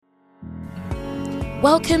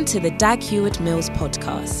Welcome to the Dag Heward-Mills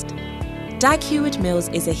podcast. Dag Heward-Mills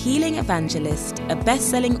is a healing evangelist, a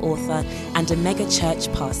best-selling author, and a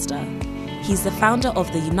mega-church pastor. He's the founder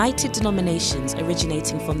of the United Denominations,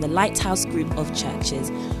 originating from the Lighthouse Group of churches,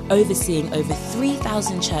 overseeing over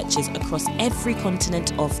 3,000 churches across every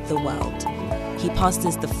continent of the world. He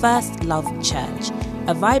pastors the First Love Church,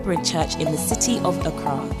 a vibrant church in the city of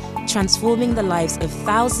Accra, transforming the lives of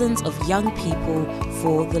thousands of young people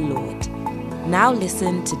for the Lord. Now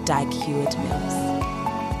listen to Dag Heward-Mills.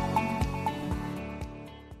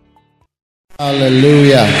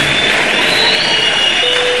 Hallelujah.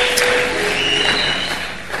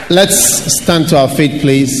 Let's stand to our feet,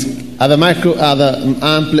 please. Are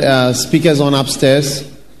the speakers on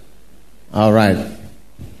upstairs? All right.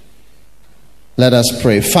 Let us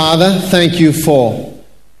pray. Father, thank you for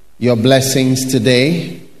your blessings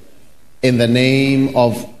today in the name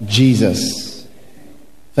of Jesus.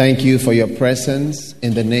 Thank you for your presence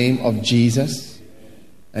in the name of Jesus.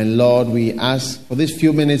 And Lord, we ask for these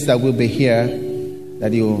few minutes that we'll be here,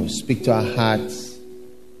 that you speak to our hearts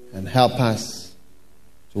and help us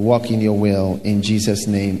to walk in your will. In Jesus'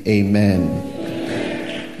 name, amen.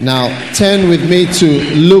 Now, turn with me to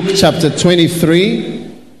Luke chapter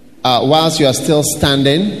 23. Whilst you are still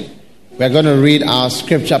standing, we're going to read our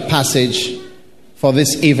scripture passage for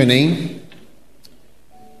this evening.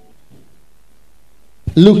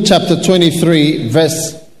 Luke chapter 23,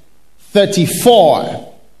 verse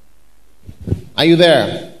 34. Are you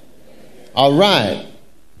there? All right.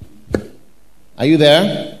 Are you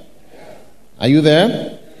there? Are you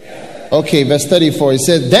there? Okay, verse 34. It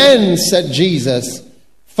says, "Then said Jesus,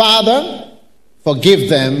 Father, forgive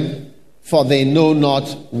them, for they know not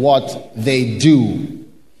what they do."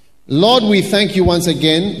 Lord, we thank you once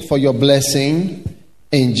again for your blessing.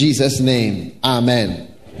 In Jesus' name, amen.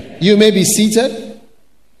 You may be seated.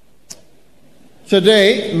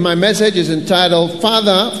 Today, my message is entitled,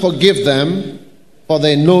 "Father, forgive them, for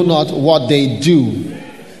they know not what they do."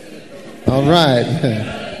 All right.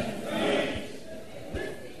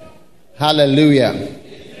 Hallelujah.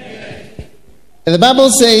 And the Bible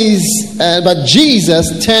says, "But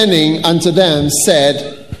Jesus, turning unto them,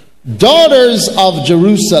 said, Daughters of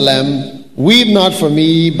Jerusalem, weep not for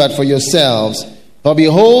me, but for yourselves. For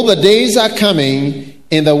behold, the days are coming,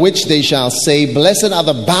 in the which they shall say, Blessed are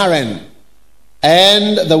the barren,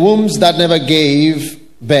 and the wombs that never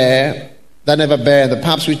bare, the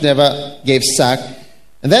paps which never gave suck.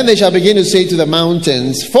 And then they shall begin to say to the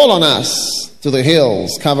mountains, Fall on us, to the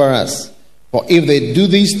hills, cover us. For if they do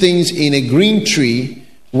these things in a green tree,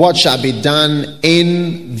 what shall be done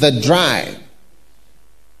in the dry?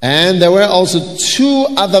 And there were also two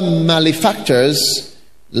other malefactors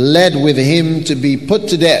led with him to be put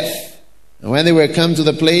to death. And when they were come to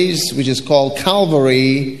the place which is called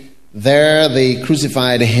Calvary, there they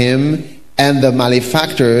crucified him and the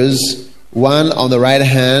malefactors, one on the right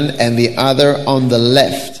hand and the other on the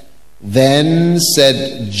left. Then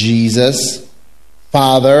said Jesus,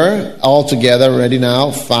 Father, all together, ready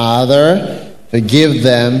now, Father, forgive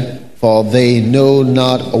them, for they know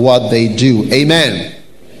not what they do. Amen.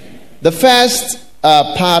 The first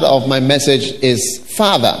part of my message is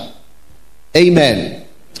Father. Amen.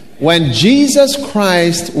 When Jesus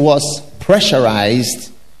Christ was pressurized,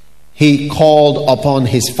 he called upon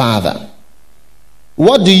his Father.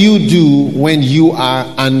 What do you do when you are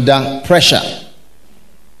under pressure?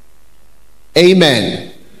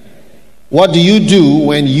 Amen. What do you do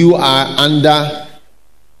when you are under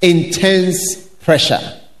intense pressure?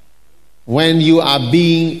 When you are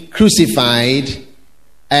being crucified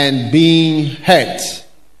and being hurt?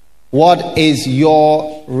 What is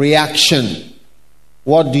your reaction?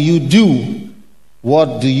 What do you do?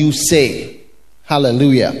 What do you say?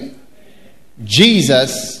 Hallelujah.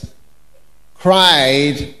 Jesus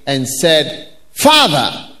cried and said,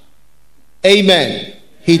 Father. Amen.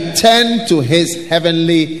 He turned to his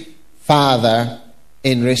heavenly Father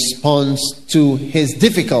in response to his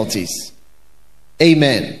difficulties.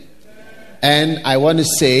 Amen. And I want to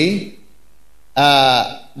say,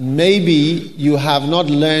 maybe you have not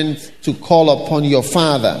learned to call upon your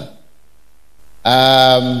Father.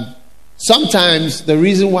 Sometimes the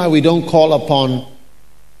reason why we don't call upon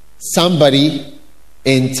somebody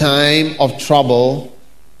in time of trouble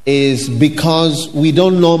is because we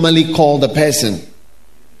don't normally call the person.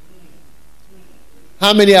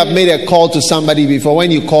 How many have made a call to somebody before?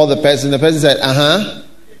 When you call the person said,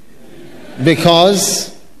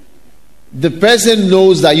 because the person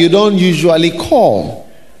knows that you don't usually call.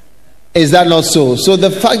 Is that not so? So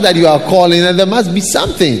the fact that you are calling, and there must be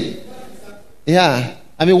something. Yeah.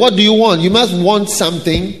 I mean, what do you want? You must want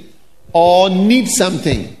something or need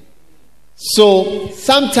something. So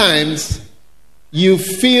sometimes you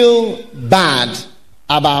feel bad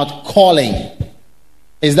about calling.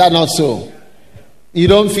 Is that not so? You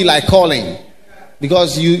don't feel like calling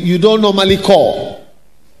because you don't normally call.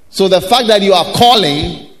 So the fact that you are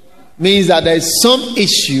calling means that there is some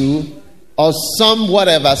issue or some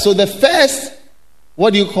whatever. So the first,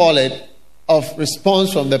 what do you call it, of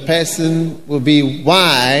response from the person will be,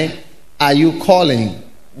 why are you calling?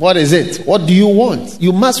 What is it? What do you want?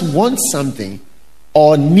 You must want something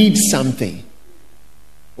or need something.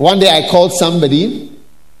 One day I called somebody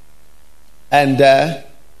and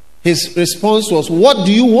his response was, what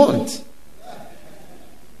do you want?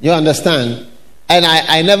 You understand? And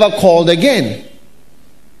I never called again.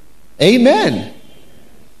 Amen.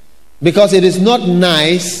 Because it is not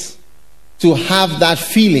nice to have that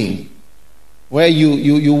feeling where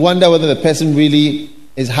you wonder whether the person really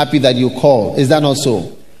is happy that you call. Is that not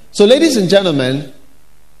so? So, ladies and gentlemen,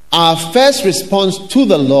 our first response to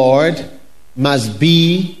the Lord must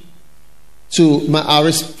be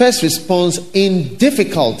our first response in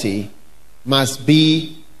difficulty must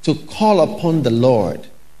be to call upon the Lord.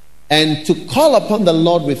 And to call upon the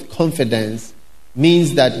Lord with confidence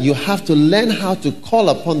means that you have to learn how to call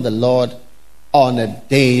upon the Lord on a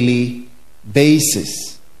daily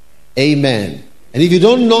basis. Amen. And if you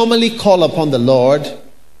don't normally call upon the Lord,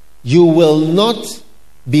 you will not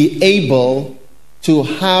be able to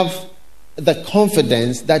have the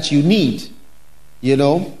confidence that you need. You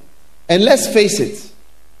know? And let's face it,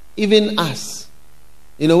 even us.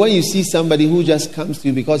 You know, when you see somebody who just comes to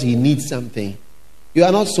you because he needs something, you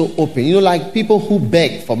are not so open. You know, like people who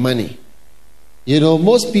beg for money. You know,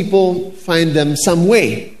 most people find them some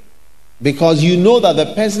way because you know that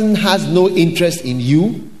the person has no interest in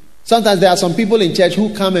you. Sometimes there are some people in church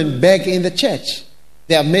who come and beg in the church.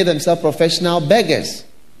 They have made themselves professional beggars.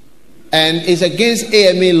 And it's against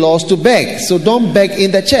AMA laws to beg. So don't beg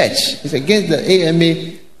in the church. It's against the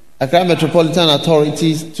AMA, Accra Metropolitan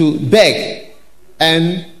Authorities, to beg.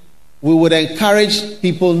 And we would encourage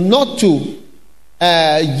people not to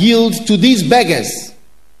yield to these beggars,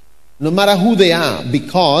 no matter who they are,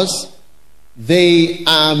 because they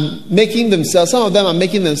are making themselves, some of them are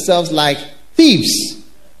making themselves like thieves.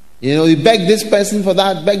 You know, you beg this person for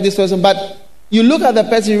that, beg this person, but you look at the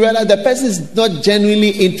person, you realize the person is not genuinely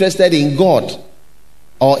interested in God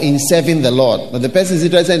or in serving the Lord, but the person is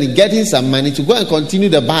interested in getting some money to go and continue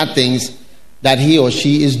the bad things that he or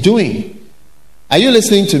she is doing. Are you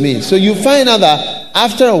listening to me? So you find out that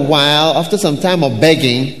after a while, after some time of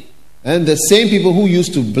begging, and the same people who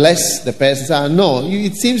used to bless the person say, no,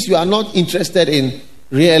 it seems you are not interested in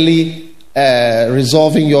really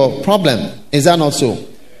resolving your problem. Is that not so?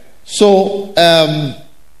 So,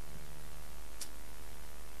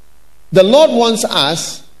 the Lord wants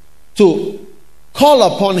us to call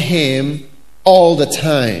upon Him all the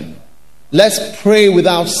time. Let's pray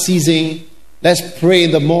without ceasing. Let's pray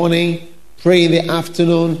in the morning, pray in the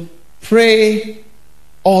afternoon, pray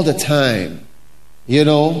all the time. You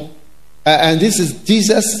know, and this is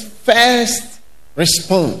Jesus' first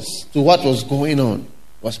response to what was going on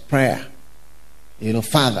was prayer. You know,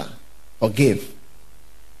 Father, forgive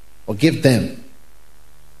them.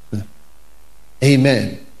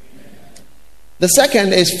 Amen. The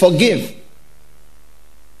second is forgive.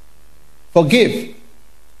 Forgive.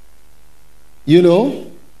 You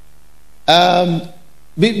know,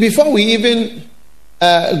 before we even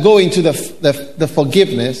go into the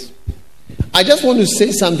forgiveness, I just want to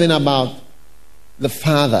say something about the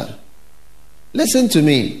Father. Listen to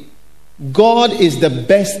me. God is the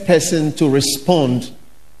best person to respond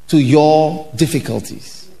to your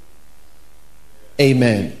difficulties.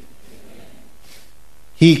 Amen.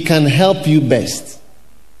 He can help you best.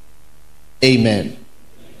 Amen.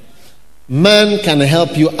 Man can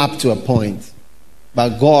help you up to a point,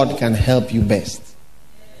 but God can help you best.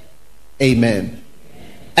 Amen.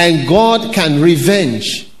 And God can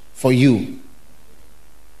revenge for you.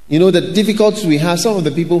 You know, the difficulties we have, some of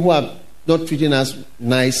the people who are not treating us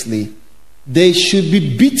nicely, they should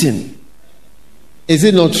be beaten. Is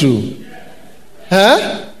it not true?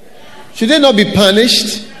 Huh? Should they not be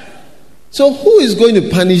punished? So who is going to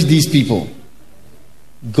punish these people?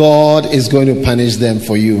 God is going to punish them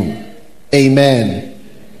for you. Amen.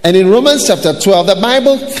 And in Romans chapter 12, the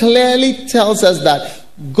Bible clearly tells us that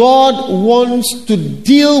God wants to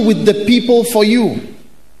deal with the people for you.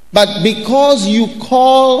 But because you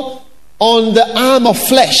call on the arm of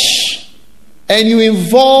flesh and you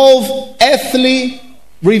involve earthly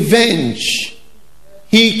revenge,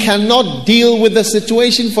 He cannot deal with the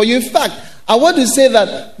situation for you. In fact, I want to say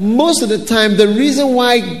that most of the time, the reason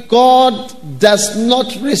why God does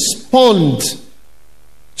not respond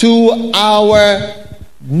to our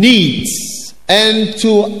needs and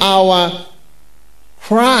to our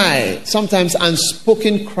cry, sometimes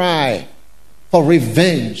unspoken cry for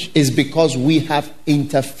revenge, is because we have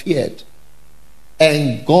interfered.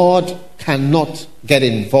 And God cannot get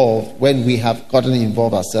involved when we have gotten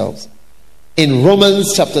involved ourselves. In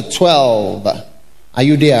Romans chapter 12, are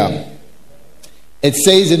you there? It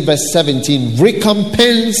says in verse 17,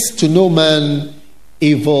 recompense to no man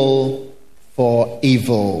evil for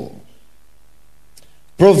evil.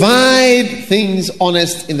 Provide things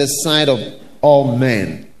honest in the sight of all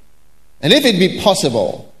men. And if it be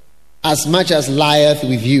possible, as much as lieth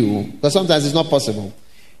with you, because sometimes it's not possible,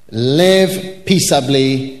 live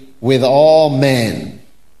peaceably with all men.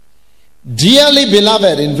 Dearly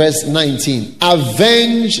beloved, in verse 19,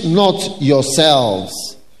 avenge not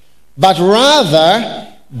yourselves, but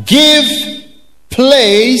rather give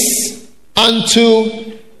place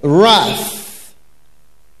unto wrath.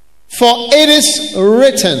 For it is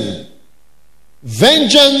written,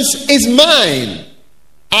 vengeance is mine,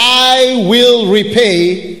 I will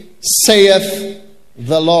repay, saith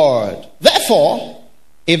the Lord. Therefore,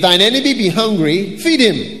 if thine enemy be hungry, feed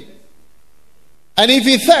him. And if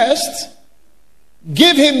he thirst,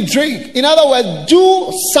 give him drink. In other words,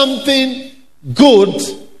 do something good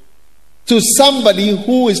to somebody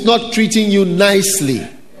who is not treating you nicely.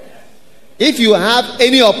 If you have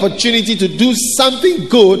any opportunity to do something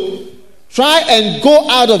good, try and go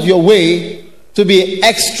out of your way to be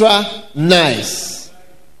extra nice.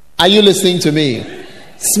 Are you listening to me?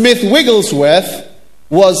 Smith Wigglesworth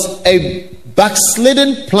was a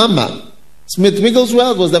backslidden plumber. Smith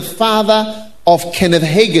Wigglesworth was the father of Kenneth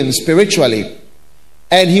Hagin spiritually.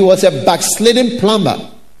 And he was a backslidden plumber.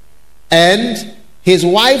 And his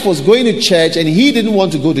wife was going to church and he didn't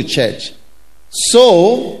want to go to church.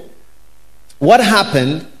 So what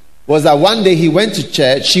happened was that one day he went to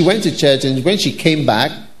church, she went to church, and when she came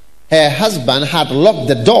back, her husband had locked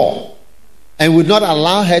the door and would not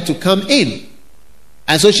allow her to come in.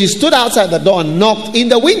 And so she stood outside the door and knocked in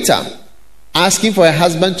the winter, asking for her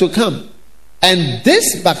husband to come. And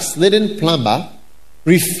this backslidden plumber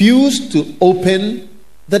refused to open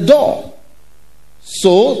the door.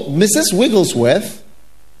 So Mrs. Wigglesworth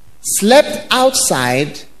slept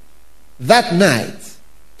outside that night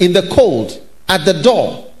in the cold at the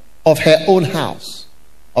door of her own house,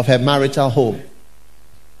 of her marital home.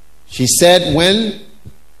 She said when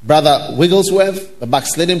Brother Wigglesworth, the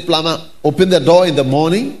backslidden plumber, opened the door in the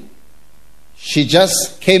morning, she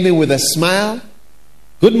just came in with a smile.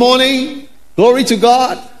 Good morning, glory to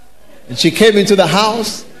God. And she came into the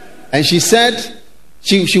house and she said,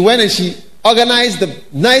 she went and she organized the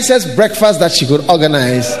nicest breakfast that she could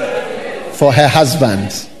organize for her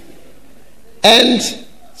husband. And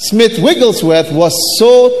Smith Wigglesworth was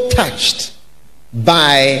so touched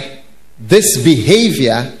by this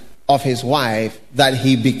behavior of his wife that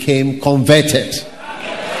he became converted.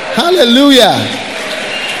 Hallelujah.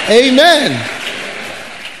 Amen.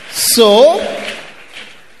 So,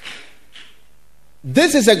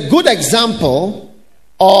 this is a good example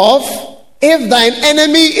of if thine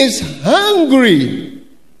enemy is hungry,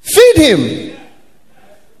 feed him.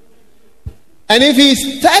 And if he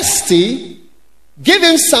is thirsty, give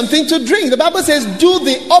him something to drink. The Bible says do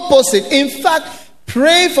the opposite. In fact,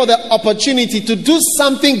 pray for the opportunity to do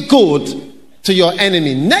something good to your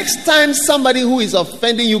enemy. Next time somebody who is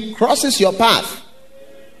offending you crosses your path,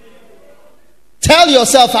 tell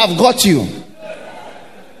yourself, I've got you.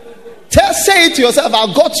 Say it to yourself,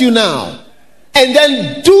 I've got you now. And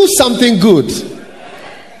then do something good.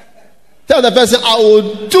 Tell the person, I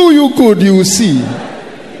will do you good, you will see.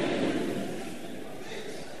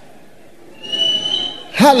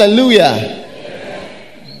 Hallelujah.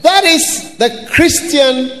 That is the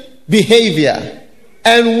Christian behavior.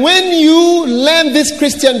 And when you learn this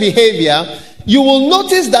Christian behavior, you will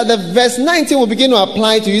notice that the verse 19 will begin to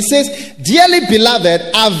apply to you. It says, dearly beloved,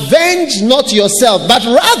 avenge not yourself, but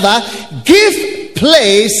rather give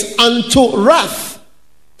place unto wrath.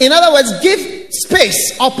 In other words, give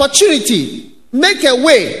space, opportunity, make a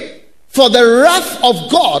way for the wrath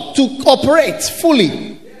of God to operate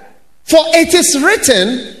fully. For it is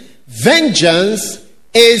written, vengeance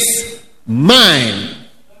is mine.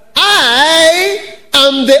 I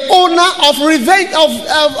am the owner of revenge,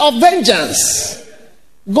 of vengeance.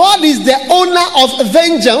 God is the owner of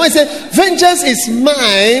vengeance. When he said, vengeance is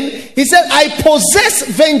mine, he said, I possess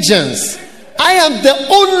vengeance. I am the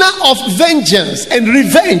owner of vengeance and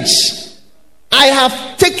revenge. I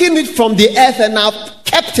have taken it from the earth and I've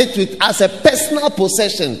kept it as a personal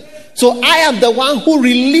possession. So I am the one who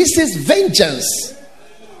releases vengeance.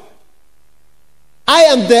 I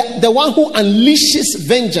am the one who unleashes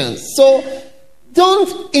vengeance. So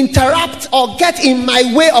don't interrupt or get in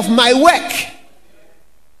my way of my work.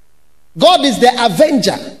 God is the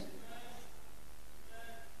avenger.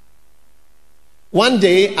 One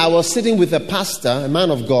day I was sitting with a pastor, a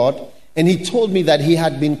man of God, and he told me that he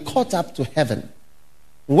had been caught up to heaven.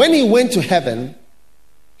 When he went to heaven,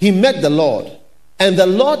 he met the Lord, and the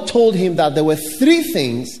Lord told him that there were 3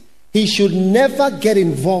 things he should never get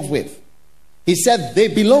involved with. He said, they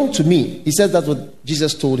belong to me. He said that's what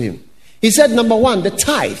Jesus told him. He said, number 1, the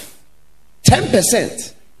tithe,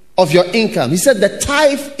 10% of your income. He said, the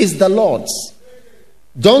tithe is the Lord's.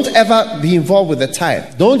 Don't ever be involved with the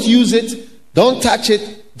tithe. Don't use it. Don't touch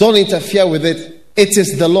it. Don't interfere with it. It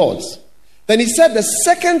is the Lord's. Then he said the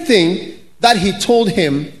second thing that he told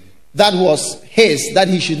him that was his, that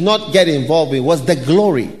he should not get involved with, was the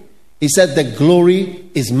glory. He said, the glory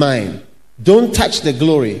is mine. Don't touch the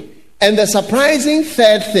glory. And the surprising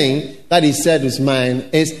third thing that he said was mine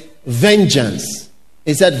is vengeance.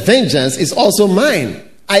 He said, vengeance is also mine.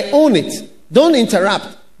 I own it. Don't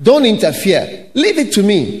interrupt. Don't interfere. Leave it to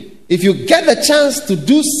me. If you get the chance to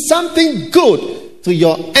do something good to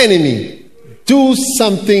your enemy, do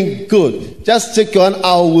something good. Just check on,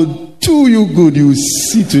 I will do you good. You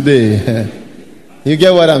see today. You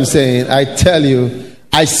get what I'm saying? I tell you,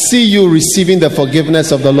 I see you receiving the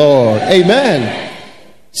forgiveness of the Lord. Amen.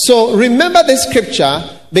 So remember this scripture,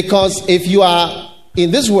 because if you are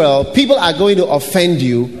in this world, people are going to offend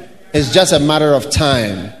you. It's just a matter of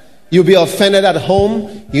time. You'll be offended at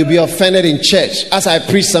home. You'll be offended in church. As I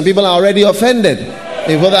preach, some people are already offended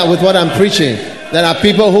with what I'm preaching. There are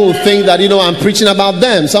people who think that, I'm preaching about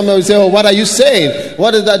them. Some will say, oh, what are you saying?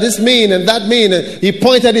 What does this mean and that mean? And he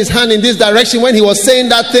pointed his hand in this direction when he was saying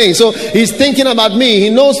that thing. So he's thinking about me. He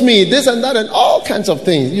knows me, this and that and all kinds of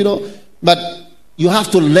things, But you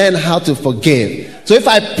have to learn how to forgive. So if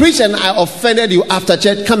I preach and I offended you after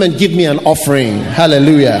church, come and give me an offering.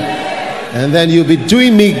 Hallelujah. And then you'll be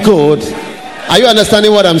doing me good. Are you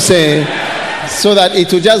understanding what I'm saying? So that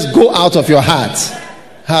it will just go out of your heart.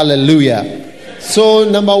 Hallelujah. So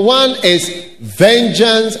number 1 is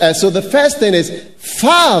vengeance. So the first thing is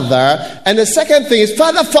Father. And the second thing is,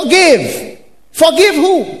 Father, forgive. Forgive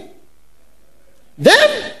who?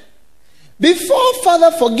 Them? Before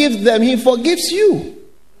Father forgives them, He forgives you.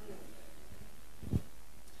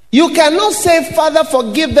 You cannot say, Father,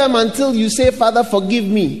 forgive them, until you say, Father, forgive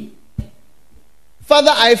me.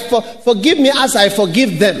 Father, forgive me as I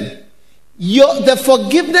forgive them. The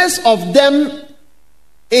forgiveness of them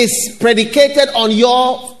is predicated on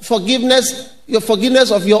your forgiveness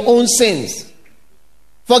of your own sins.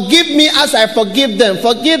 Forgive me as I forgive them.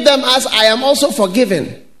 Forgive them as I am also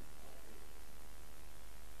forgiven.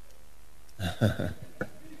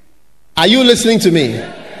 Are you listening to me?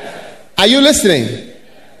 Are you listening?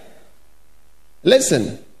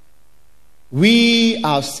 Listen. We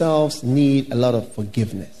ourselves need a lot of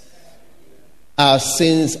forgiveness. Our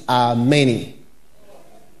sins are many.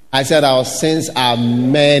 I said our sins are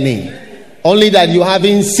many. Only that you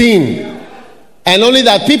haven't seen. And only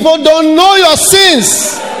that people don't know your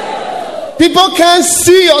sins. People can't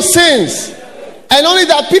see your sins. And only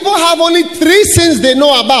that people have only 3 sins they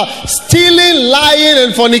know about: stealing, lying,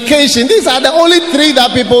 and fornication. These are the only 3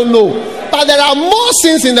 that people know. But there are more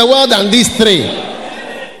sins in the world than these 3.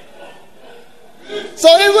 So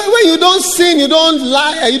when you don't sin, you don't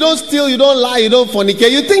lie, you don't steal, you don't lie, you don't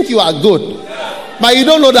fornicate, you think you are good. But you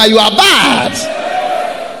don't know that you are bad.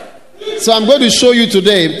 So I'm going to show you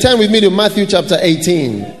today. Turn with me to Matthew chapter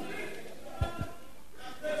 18.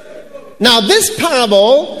 Now this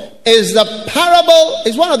parable is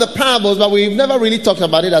one of the parables, but we've never really talked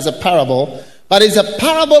about it as a parable. But it's a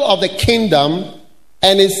parable of the kingdom,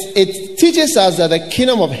 and it teaches us that the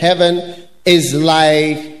kingdom of heaven is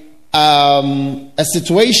like a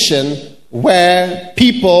situation where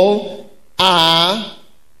people are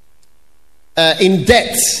in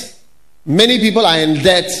debt. Many people are in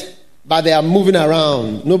debt, but they are moving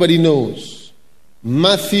around. Nobody knows.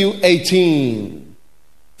 Matthew 18.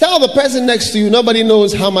 Tell the person next to you, nobody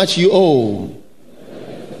knows how much you owe.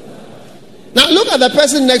 Now look at the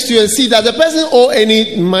person next to you and see, does the person owe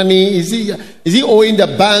any money? Is he owing the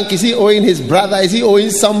bank? Is he owing his brother? Is he owing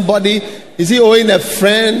somebody? Is he owing a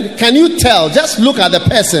friend? Can you tell? Just look at the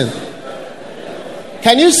person.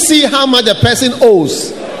 Can you see how much the person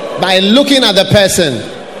owes by looking at the person?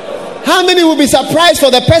 How many will be surprised for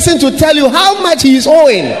the person to tell you how much he is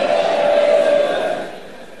owing?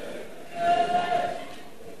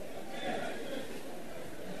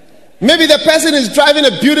 Maybe the person is driving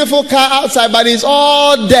a beautiful car outside, but it's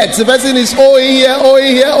all debt. The person is owing here,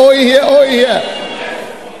 owing here, owing here, owing here.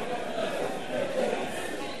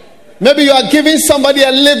 Maybe you are giving somebody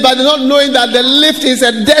a lift, but not knowing that the lift is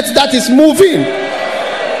a debt that is moving.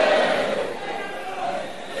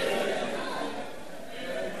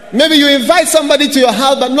 Maybe you invite somebody to your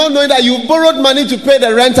house, but not knowing that you borrowed money to pay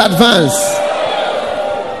the rent advance.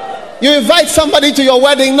 You invite somebody to your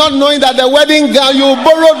wedding, not knowing that the wedding gown, you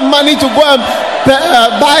borrowed money to go and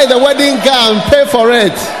buy the wedding gown, pay for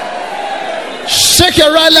it. Shake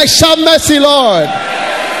your right leg, shout mercy, Lord.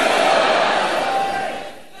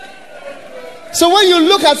 So when you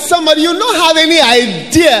look at somebody, you don't have any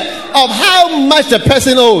idea of how much the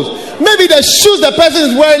person owes. Maybe the shoes the person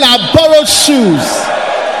is wearing are borrowed shoes.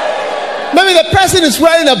 Maybe the person is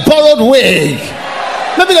wearing a borrowed wig.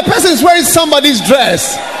 Maybe the person is wearing somebody's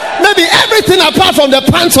dress. Maybe everything apart from the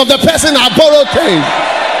pants of the person are borrowed things.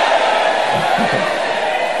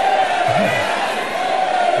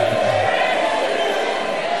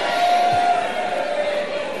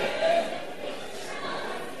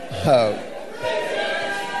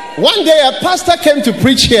 One day a pastor came to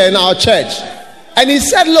preach here in our church, and he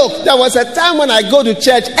said, look, there was a time when I go to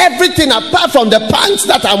church, everything apart from the pants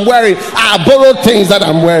that I'm wearing are borrowed things that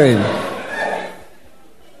I'm wearing.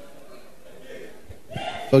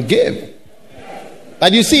 Forgive.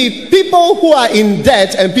 But you see, people who are in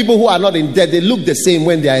debt and people who are not in debt, they look the same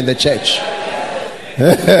when they are in the church.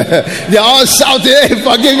 They are all shouting, hey,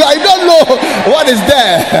 forgive me. I don't know what is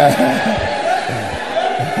there.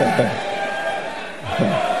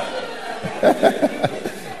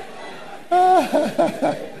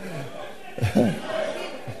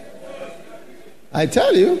 I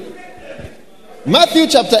tell you, Matthew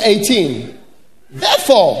chapter 18.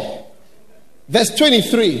 Therefore, verse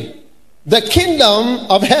 23, the kingdom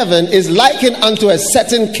of heaven is likened unto a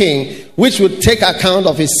certain king, which would take account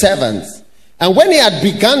of his servants. And when he had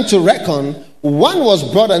begun to reckon, one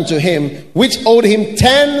was brought unto him, which owed him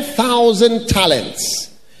 10,000 talents.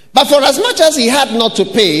 But for as much as he had not to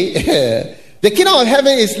pay, the kingdom of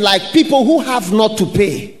heaven is like people who have not to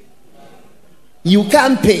pay. You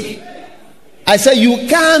can't pay. I say you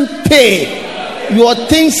can't pay. Your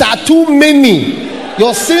things are too many.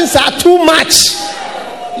 Your sins are too much.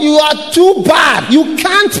 You are too bad. You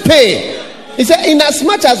can't pay. He said, in as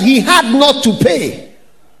much as he had not to pay,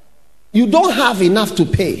 you don't have enough to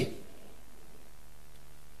pay.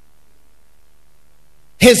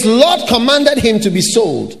 His Lord commanded him to be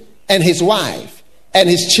sold, and his wife, and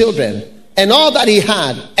his children, and all that he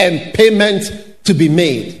had, and payment to be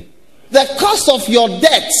made. The cost of your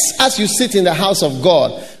debts as you sit in the house of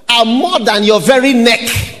God are more than your very neck.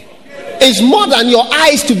 It's more than your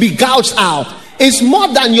eyes to be gouged out. It's more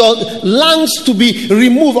than your lungs to be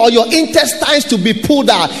removed or your intestines to be pulled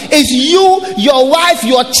out. It's you, your wife,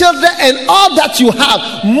 your children, and all that you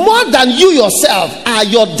have. More than you yourself are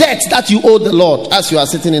your debts that you owe the Lord as you are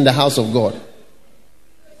sitting in the house of God.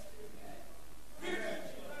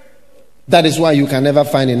 That is why you can never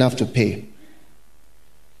find enough to pay.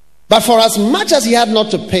 But for as much as he had not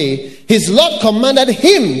to pay, his Lord commanded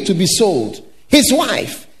him to be sold, his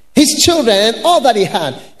wife, his children, and all that he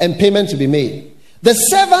had, and payment to be made. The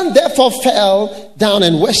servant therefore fell down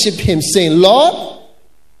and worshipped him, saying, Lord,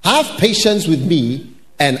 have patience with me,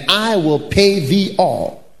 and I will pay thee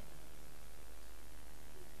all.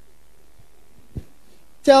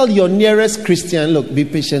 Tell your nearest Christian, look, be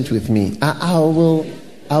patient with me. I will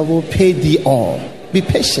pay thee all. Be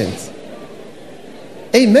patient.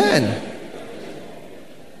 Amen.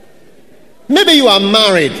 Maybe you are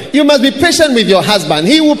married. You must be patient with your husband.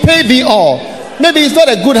 He will pay thee all. Maybe he's not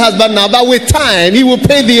a good husband now, but with time, he will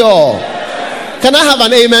pay thee all. Can I have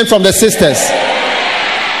an amen from the sisters?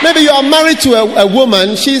 Maybe you are married to a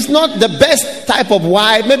woman. She's not the best type of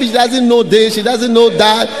wife. Maybe she doesn't know this. She doesn't know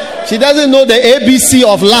that. She doesn't know the ABC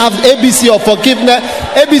of love, ABC of forgiveness,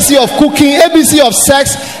 ABC of cooking, ABC of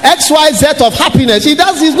sex, XYZ of happiness. He's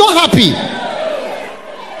not happy.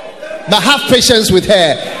 But have patience with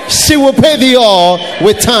her. She will pay thee all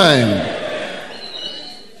with time.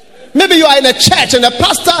 Maybe you are in a church and the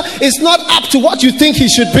pastor is not up to what you think he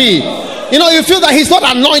should be. You know, you feel that he's not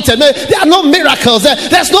anointed. There are no miracles.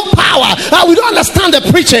 There's no power. We don't understand the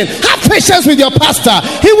preaching. Have patience with your pastor.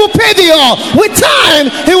 He will pay thee all. With time,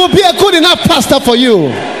 he will be a good enough pastor for you.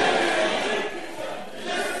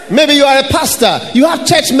 Maybe you are a pastor. You have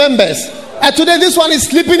church members. Today this one is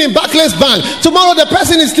sleeping in Barclays Bank. Tomorrow the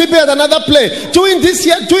person is sleeping at another place. Doing this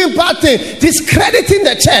here, doing bad thing. Discrediting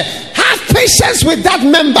the church. Have patience with that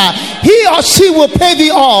member. He or she will pay thee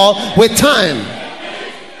all with time.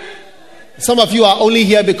 Some of you are only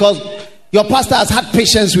here because your pastor has had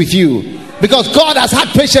patience with you. Because God has had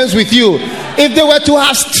patience with you. If they were to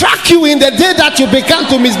have struck you in the day that you began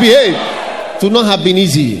to misbehave, it would not have been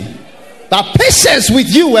easy. But patience with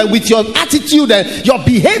you and with your attitude and your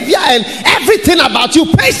behavior and everything about you,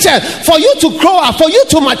 patience for you to grow up, for you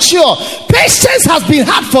to mature. Patience has been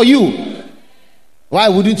hard for you. Why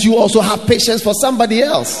wouldn't you also have patience for somebody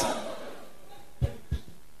else?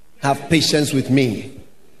 Have patience with me.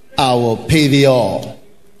 I will pay thee all.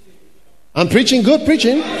 I'm preaching good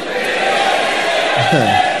preaching.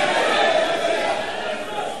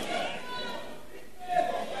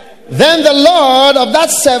 Then the Lord of that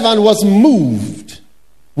servant was moved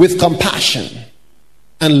with compassion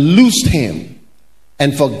and loosed him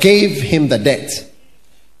and forgave him the debt.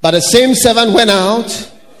 But the same servant went out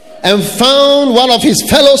and found one of his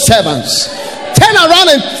fellow servants. Turn around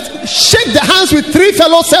and shake the hands with 3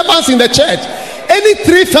 fellow servants in the church. Any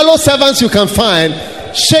 3 fellow servants you can find,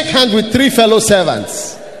 shake hands with 3 fellow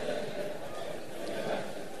servants.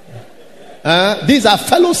 These are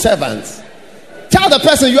fellow servants. Tell the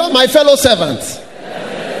person, you are my fellow servant.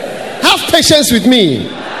 Have patience with me.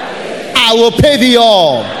 I will pay thee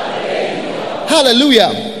all.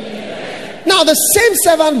 Hallelujah. Now the same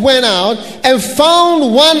servant went out and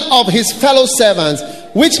found one of his fellow servants,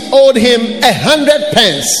 which owed him 100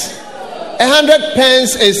 pence. 100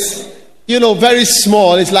 pence is, very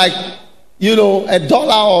small. It's like, $1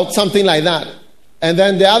 or something like that. And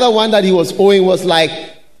then the other one that he was owing was like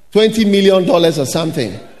 $20 million or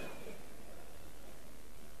something.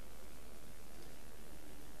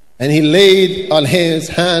 And he laid on his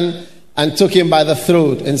hand and took him by the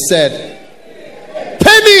throat and said,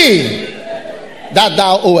 pay me that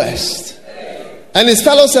thou owest. And his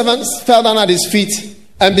fellow servants fell down at his feet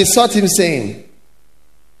and besought him, saying,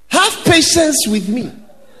 have patience with me.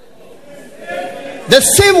 The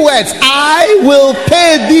same words, I will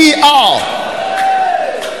pay thee all.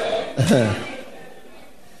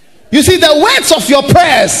 You see, the words of your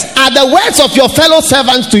prayers are the words of your fellow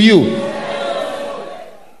servants to you.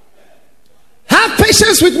 Have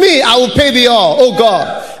patience with me, I will pay thee all, oh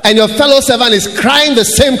God. And your fellow servant is crying the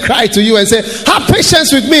same cry to you and say, have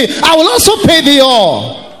patience with me, I will also pay thee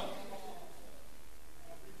all.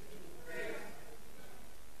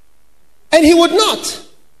 And he would not.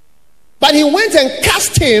 But he went and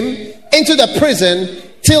cast him into the prison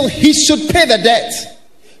till he should pay the debt.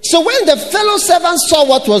 So when the fellow servants saw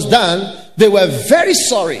what was done, they were very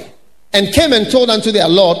sorry and came and told unto their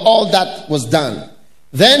Lord all that was done.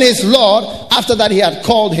 Then his Lord, after that he had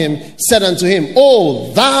called him, said unto him,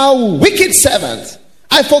 O thou wicked servant,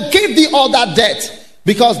 I forgave thee all that debt,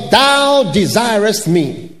 because thou desirest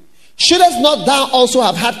me. Shouldest not thou also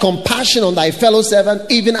have had compassion on thy fellow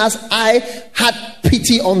servant, even as I had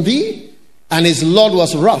pity on thee? And his Lord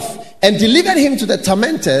was wroth, and delivered him to the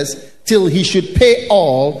tormentors, till he should pay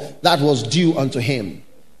all that was due unto him.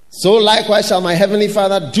 So likewise shall my heavenly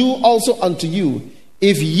Father do also unto you,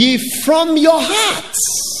 if ye from your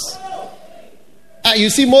hearts. You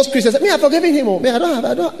see, most Christians say, me, I've forgiven him. I don't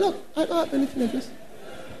have anything like this.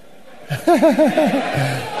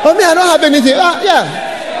 Oh, me, I don't have anything.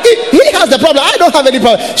 Yeah. He has the problem. I don't have any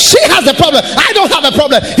problem. She has the problem. I don't have a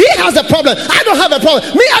problem. He has the problem. I don't have a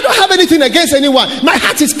problem. Me, I don't have anything against anyone. My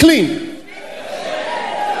heart is clean.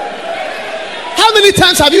 How many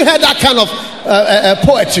times have you heard that kind of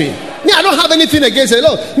poetry? Me, I don't have anything against it.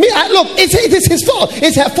 Look, it is his fault.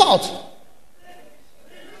 It's her fault.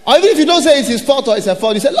 Or even if you don't say it's his fault or it's her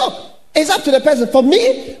fault, you say, look, it's up to the person. For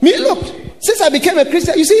me, look, since I became a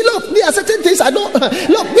Christian, you see, look, me, are certain things I don't,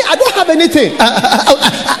 look, me, I don't have anything.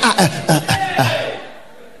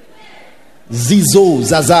 Zizo,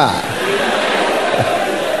 Zaza.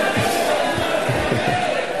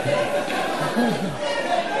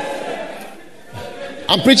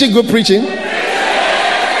 I'm preaching good preaching.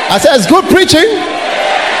 I said it's good preaching.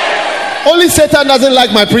 Only Satan doesn't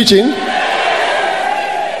like my preaching.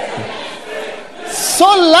 So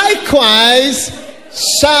likewise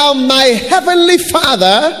shall my heavenly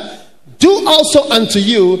Father do also unto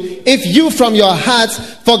you, if you from your hearts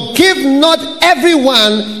forgive not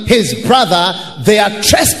everyone his brother their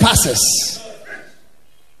trespasses.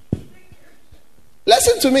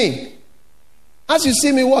 Listen to me. As you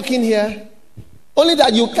see me walking here, only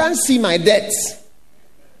that you can't see my debts.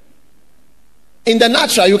 In the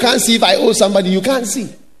natural, you can't see if I owe somebody, you can't see.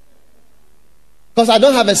 Because I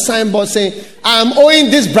don't have a signboard saying, I'm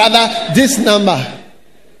owing this brother this number.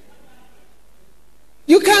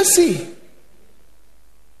 You can't see.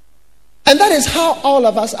 And that is how all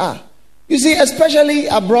of us are. You see, especially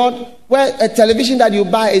abroad, where a television that you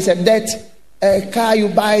buy is a debt, a car you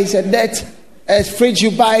buy is a debt, a fridge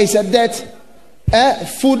you buy is a debt,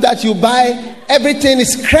 food that you buy, everything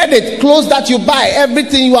is credit, clothes that you buy,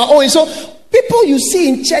 everything you are owing. So people you see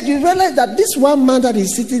in church, you realize that this one man that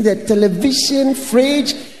is sitting there, television,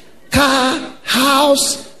 fridge, car,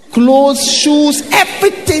 house, clothes, shoes,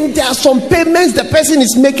 everything. There are some payments the person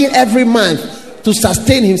is making every month to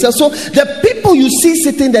sustain himself. So the people you see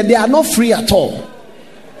sitting there, they are not free at all.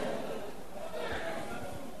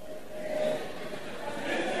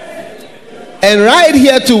 And right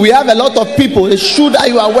here too, we have a lot of people. The shoe that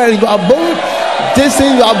you are wearing, you are borrowed. This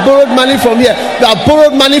thing, you have borrowed money from here. You have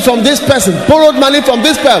borrowed money from this person. Borrowed money from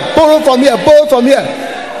this person. Borrowed from here. Borrowed from here.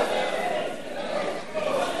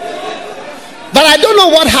 But I don't know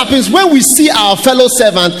what happens when we see our fellow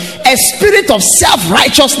servant. A spirit of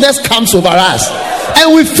self-righteousness comes over us,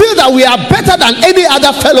 and we feel that we are better than any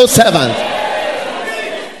other fellow servant.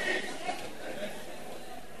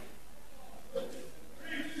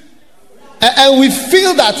 And we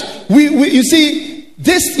feel that you see,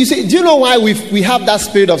 do you know why we have that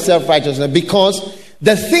spirit of self-righteousness? Because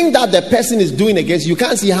the thing that the person is doing against you,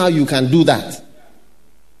 can't see how you can do that.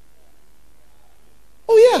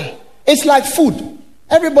 Oh yeah, it's like food.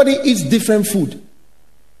 Everybody eats different food.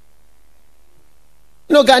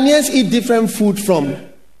 You know, Ghanaians eat different food from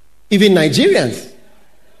even Nigerians.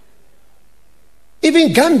 Even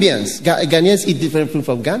Gambians. Ghanaians eat different food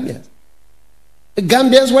from Gambians.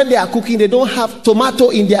 Gambians, when they are cooking, they don't have tomato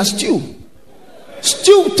in their stew.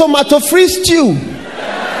 Tomato-free stew.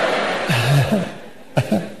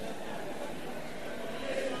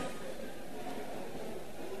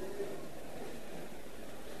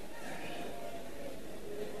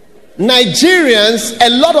 Nigerians, a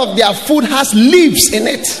lot of their food has leaves in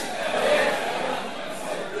it.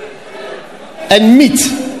 And meat.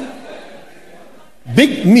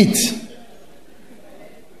 Big meat.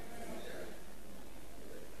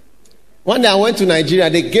 One day I went to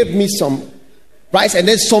Nigeria, they gave me some rice and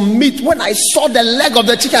then some meat. When I saw the leg of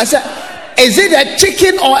the chicken, I said, is it a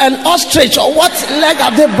chicken or an ostrich, or what leg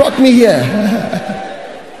have they brought me here?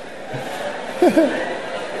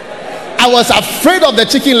 I was afraid of the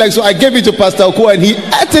chicken leg, so I gave it to Pastor Oko and he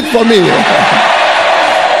ate it for me.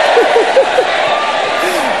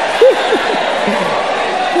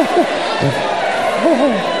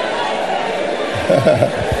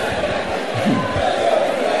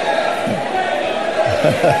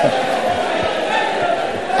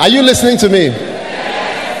 Are you listening to me?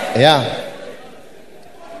 Yeah.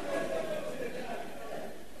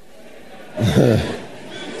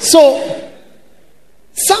 So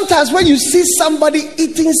sometimes when you see somebody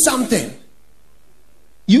eating something,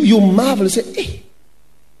 you marvel and say, hey,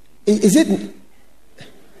 is it? You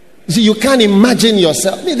see, you can't imagine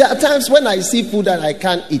yourself. I mean, there are times when I see food that I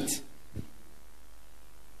can't eat.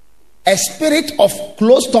 A spirit of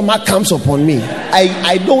closed stomach comes upon me.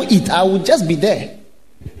 I don't eat. I will just be there.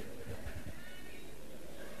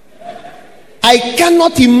 I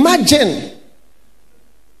cannot imagine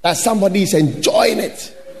that somebody is enjoying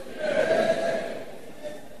it.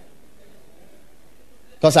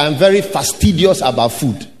 Because I'm very fastidious about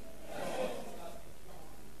food.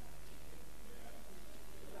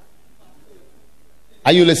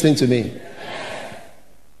 Are you listening to me?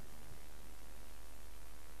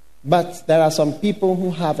 But there are some people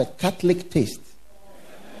who have a Catholic taste.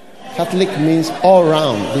 Catholic means all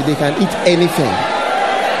round. They can eat anything.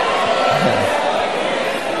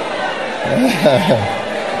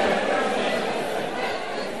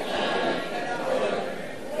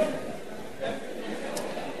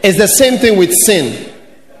 It's the same thing with sin.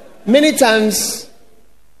 Many times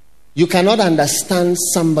you cannot understand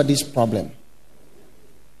somebody's problem.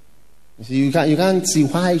 You see, you can't see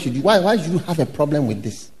why should you have a problem with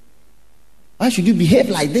this? Why should you behave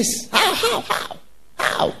like this?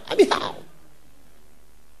 How? I mean, how?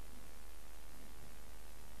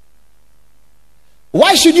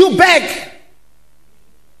 Why should you beg?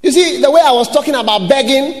 You see, the way I was talking about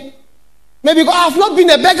begging, maybe because I have not been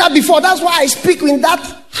a beggar before. That's why I speak in that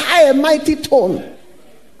high and mighty tone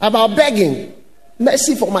about begging.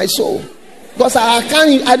 Mercy for my soul. Because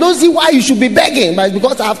I don't see why you should be begging, but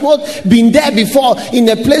because I have not been there before in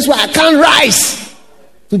a place where I can't rise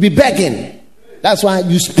to be begging. That's why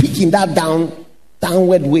you speak in that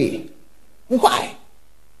downward way. Why?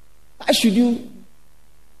 Why should you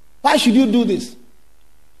do this?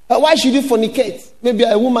 Why should you fornicate? Maybe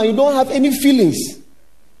a woman, you don't have any feelings.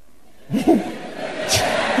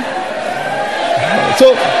 So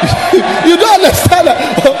you don't understand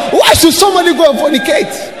that. Why should somebody go and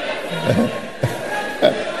fornicate?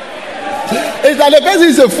 It's like the person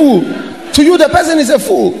is a fool. To you, the person is a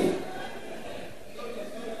fool.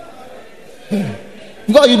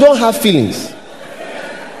 Because you don't have feelings.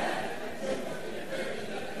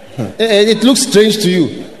 It looks strange to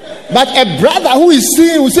you. But a brother who is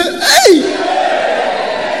seeing will say, hey,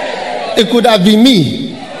 it could have been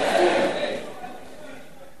me.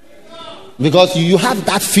 Because you have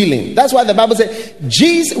that feeling. That's why the Bible says,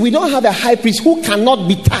 Jesus, we don't have a high priest who cannot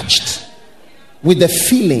be touched with the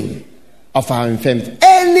feeling of our infirmity.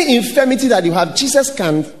 Any infirmity that you have, Jesus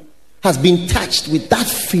has been touched with that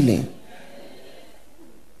feeling.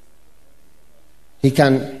 He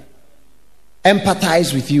can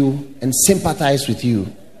empathize with you and sympathize with you.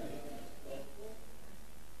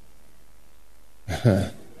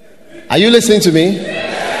 Are you listening to me?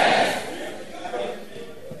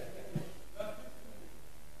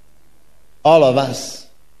 All of us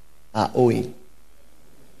are owing.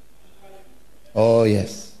 Oh,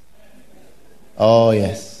 yes. Oh,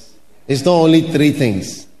 yes. It's not only 3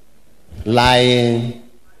 things: lying,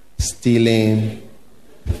 stealing,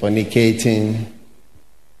 fornicating,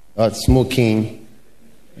 or smoking,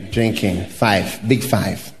 drinking. 5. Big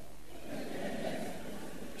 5.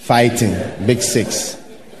 Fighting. Big 6.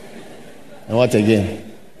 And what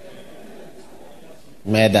again?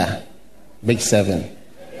 Murder. Big 7.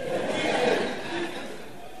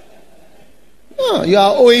 No, you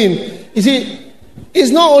are owing. You see, it's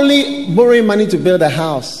not only borrowing money to build a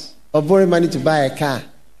house or borrowing money to buy a car.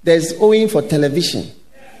 There's owing for television.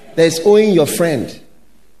 There's owing your friend.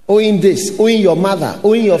 Owing this. Owing your mother.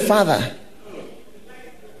 Owing your father.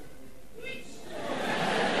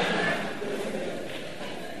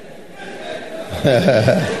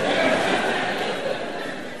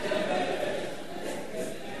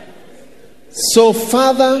 So,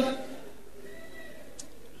 Father,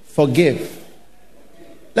 forgive.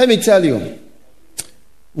 Let me tell you,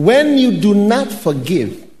 when you do not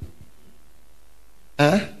forgive,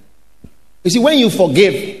 you see, when you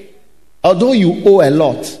forgive, although you owe a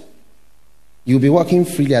lot, you'll be walking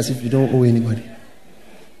freely as if you don't owe anybody.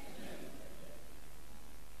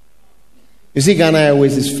 You see, Ghana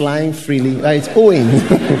Airways is flying freely, it's owing.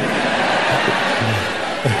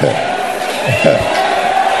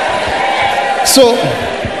 So,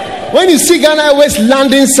 when you see Ghana Airways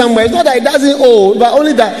landing somewhere, it's not that it doesn't owe, but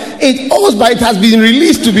only that it owes, but it has been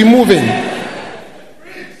released to be moving.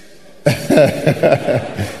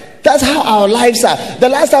 That's how our lives are. The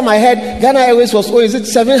last time I heard, Ghana Airways was owing, is it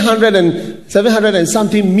 $700 and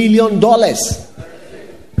something million?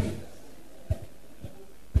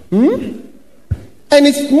 And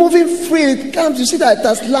it's moving free. It comes, you see that it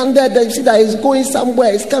has landed, then you see that it's going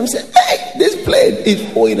somewhere. It comes, hey, this plane is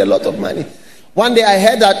owing a lot of money. One day I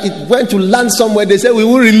heard that it went to land somewhere. They said, we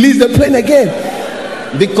will release the plane again.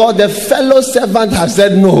 Because the fellow servant has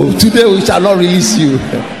said, no, today we shall not release you.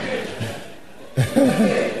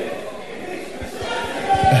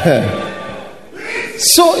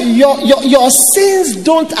 So your sins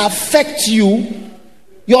don't affect you.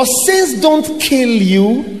 Your sins don't kill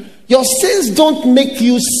you. Your sins don't make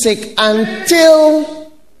you sick until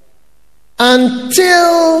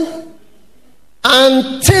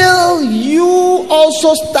you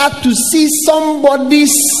also start to see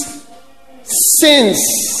somebody's sins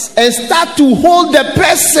and start to hold the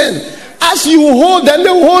person. As you hold them, they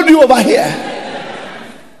hold you over here.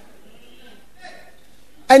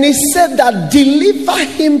 And he said that deliver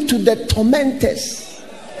him to the tormentors.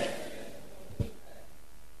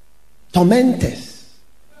 Tormentors.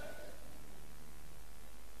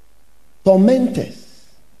 Tormentors.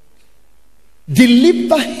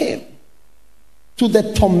 Deliver him to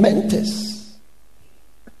the tormentors,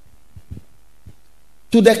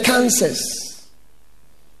 to the cancers,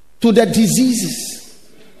 to the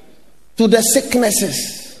diseases, to the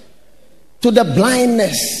sicknesses, to the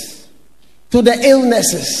blindness, to the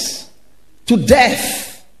illnesses, to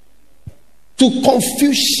death, to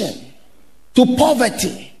confusion, to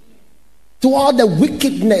poverty, to all the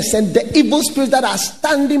wickedness and the evil spirits that are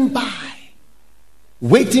standing by,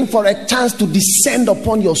 waiting for a chance to descend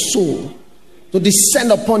upon your soul, to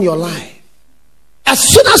descend upon your life. As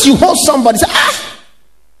soon as you hold somebody, say,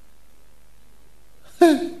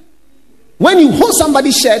 when you hold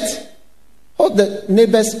somebody's shirt, hold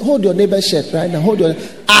your neighbor's shirt right now.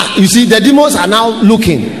 You see, the demons are now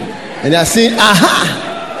looking and they are saying,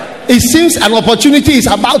 it seems an opportunity is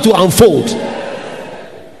about to unfold.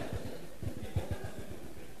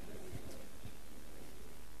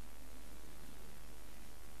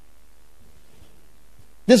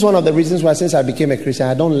 This is one of the reasons why, since I became a Christian,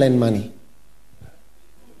 I don't lend money.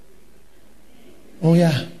 Oh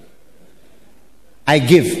yeah. I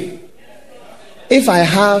give. If I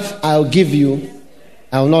have, I'll give you.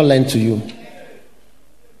 I will not lend to you.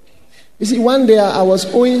 You see, one day I was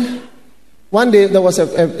owing. One day there was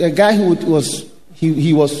a guy who was working.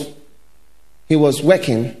 He was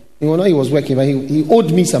working, but he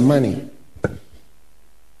owed me some money.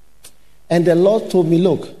 And the Lord told me,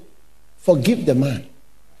 look, forgive the man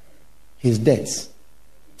his debts.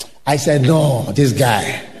 I said, no, this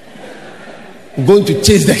guy. I'm going to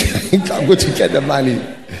chase the guy. I'm going to get the money.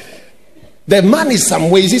 The man is some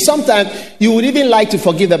way. You see, sometimes you would even like to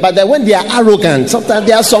forgive them, but then when they are arrogant, sometimes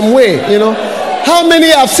they are some way, you know. How many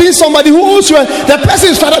have seen somebody who owes you? The person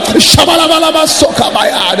is rather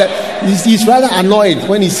he's rather annoyed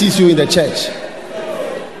when he sees you in the church.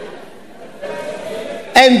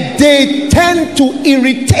 And they tend to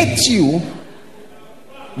irritate you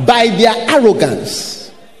by their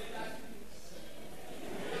arrogance.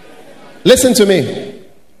 Listen to me.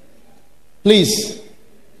 Please.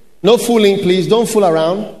 No fooling, please. Don't fool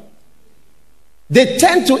around. They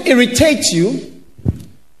tend to irritate you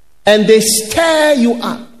and they stir you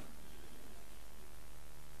up.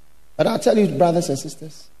 But I'll tell you, brothers and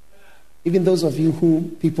sisters, even those of you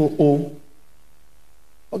who people owe,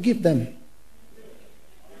 forgive them.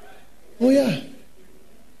 Oh yeah.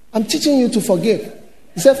 I'm teaching you to forgive.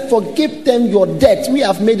 He said, forgive them your debt. We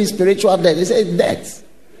have made it spiritual debt. He said, debt.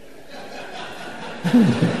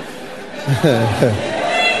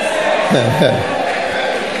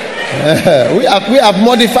 we have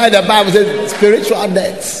modified the Bible. Said spiritual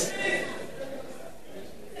debts.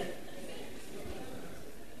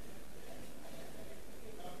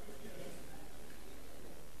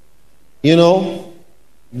 You know,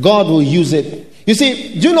 God will use it. You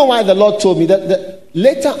see, do you know why the Lord told me that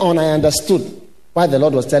later on I understood why the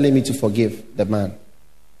Lord was telling me to forgive the man?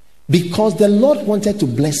 Because the Lord wanted to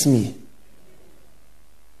bless me.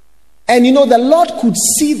 And you know, the Lord could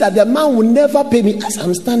see that the man will never pay me. As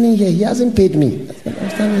I'm standing here, he hasn't paid me. I'm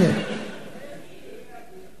standing here.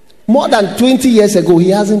 More than 20 years ago, he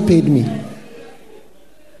hasn't paid me.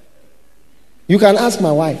 You can ask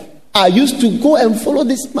my wife. I used to go and follow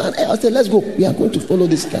this man. I said, let's go. We are going to follow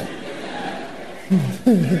this guy.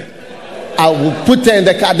 I will put her in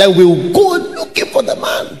the car. Then we will go looking for the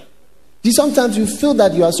man. See, sometimes you feel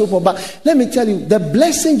that you are so poor. But let me tell you, the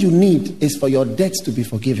blessing you need is for your debts to be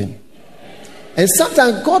forgiven. And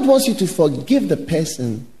sometimes God wants you to forgive the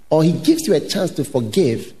person, or he gives you a chance to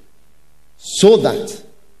forgive, so that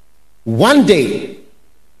one day,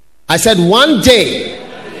 I said one day,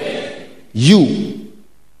 you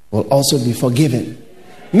will also be forgiven.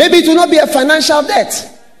 Maybe it will not be a financial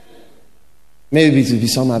debt. Maybe it will be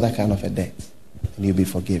some other kind of a debt. And you'll be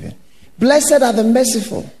forgiven. Blessed are the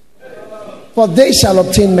merciful, for they shall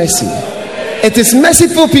obtain mercy. It is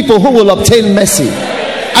merciful people who will obtain mercy.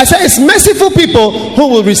 I say it's merciful people who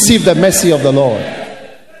will receive the mercy of the Lord.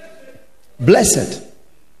 Blessed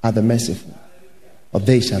are the merciful, for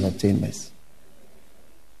they shall obtain mercy.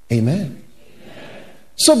 Amen.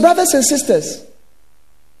 So, brothers and sisters,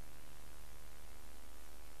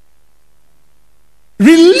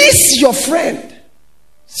 release your friend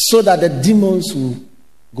so that the demons will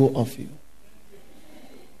go off you.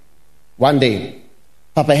 One day,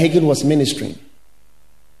 Papa Hagin was ministering.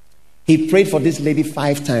 He prayed for this lady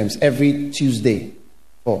 5 times every Tuesday.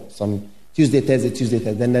 For some Tuesday, Thursday.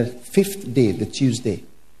 Then the 5th day, the Tuesday,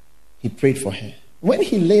 he prayed for her. When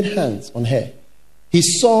he laid hands on her, he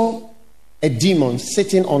saw a demon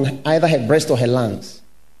sitting on either her breast or her lungs.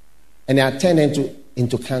 And it had turned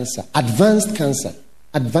into cancer. Advanced cancer.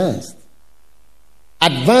 Advanced.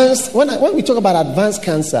 When we talk about advanced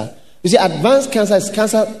cancer, you see, advanced cancer is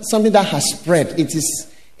cancer, something that has spread.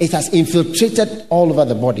 It has infiltrated all over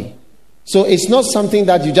the body. So it's not something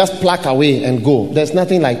that you just pluck away and go. There's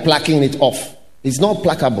nothing like plucking it off. It's not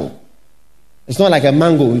pluckable. It's not like a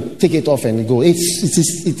mango. You take it off and go. It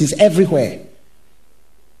is everywhere.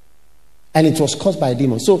 And it was caused by a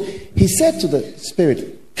demon. So he said to the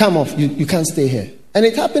spirit, come off. You can't stay here. And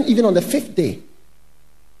it happened even on the 5th day.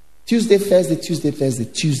 Tuesday, Thursday, Tuesday, Thursday,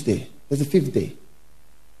 Tuesday. That's the 5th day.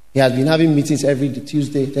 He has been having meetings every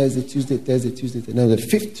Tuesday, Thursday, Tuesday, Thursday, Tuesday. Now the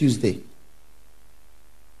 5th Tuesday.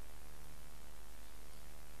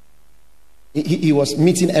 He was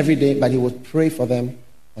meeting every day, but he would pray for them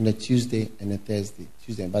on a Tuesday and a Thursday.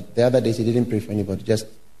 Tuesday. But the other days he didn't pray for anybody. Just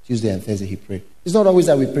Tuesday and Thursday he prayed. It's not always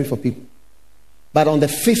that we pray for people. But on the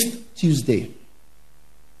 5th Tuesday,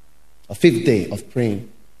 or 5th day of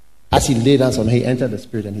praying, as he laid hands on her, he entered the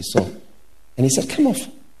spirit and he saw. And he said, come off.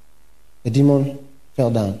 The demon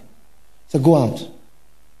fell down. He said, go out.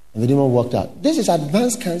 And the demon walked out. This is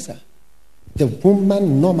advanced cancer. The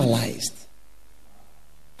woman normalized.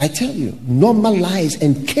 I tell you, normalized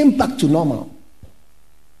and came back to normal.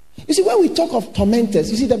 You see, when we talk of tormentors,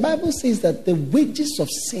 you see, the Bible says that the wages of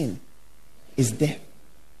sin is death.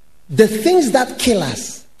 The things that kill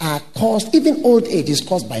us are caused, even old age is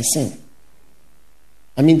caused by sin.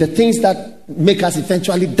 I mean, the things that make us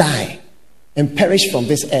eventually die and perish from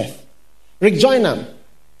this earth. Rick Joyner,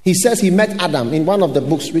 he says he met Adam in one of the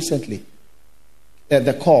books recently.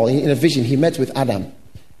 the call in a vision. He met with Adam.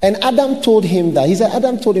 And Adam told him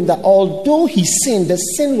that although he sinned, the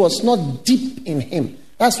sin was not deep in him.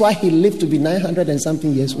 That's why he lived to be 900 and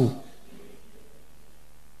something years old.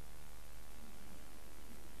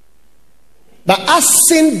 But as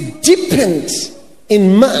sin deepened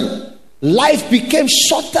in man, life became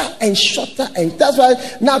shorter and shorter. And that's why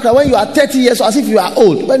now when you are 30 years, as if you are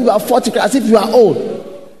old. When you are 40, as if you are old.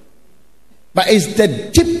 But it's the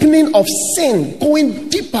deepening of sin going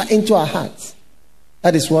deeper into our hearts.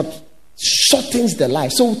 That is what shortens the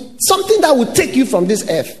life. So something that will take you from this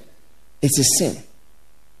earth is a sin.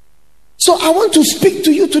 So I want to speak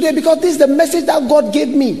to you today because this is the message that God gave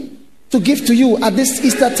me to give to you at this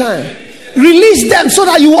Easter time. Release them so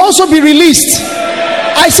that you will also be released.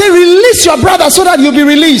 I say release your brother so that you'll be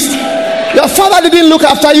released. Your father didn't look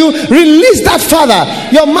after you. Release that father.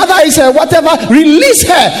 Your mother is whatever. Release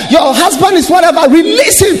her. Your husband is whatever.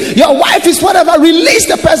 Release him. Your wife is whatever. Release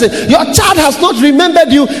the person. Your child has not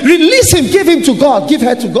remembered you. Release him. Give him to God. Give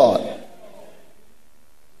her to God.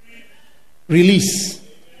 Release.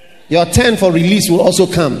 Your turn for release will also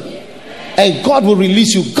come. And God will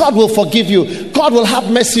release you. God will forgive you. God will have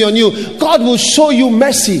mercy on you. God will show you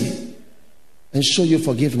mercy and show you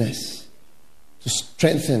forgiveness to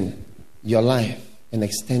strengthen your life and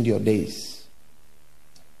extend your days.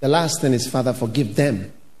 The last thing is, Father, forgive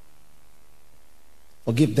them.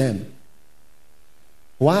 Forgive them.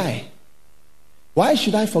 Why? Why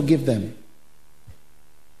should I forgive them?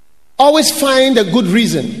 Always find a good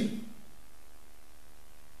reason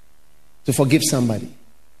to forgive somebody.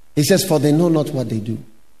 He says, for they know not what they do.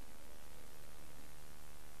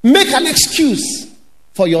 Make an excuse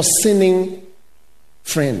for your sinning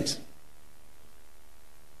friend.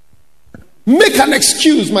 Make an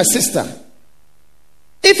excuse, my sister.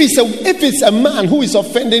 If it's a man who is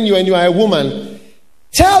offending you and you are a woman,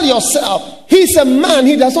 tell yourself, he's a man,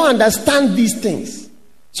 he does not understand these things.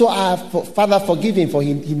 So Father, forgive him, for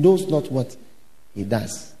he knows not what he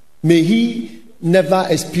does. May he never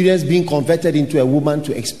experience being converted into a woman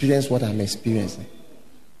to experience what I'm experiencing.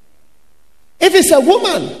 If it's a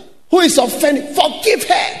woman who is offended, forgive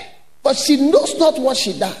her, but she knows not what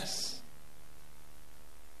she does.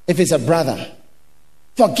 If it's a brother,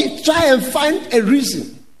 forgive. Try and find a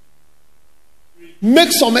reason.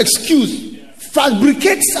 Make some excuse.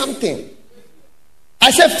 Fabricate something. I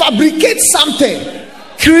said fabricate something.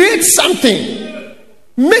 Create something.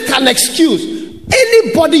 Make an excuse.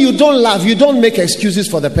 Anybody you don't love, you don't make excuses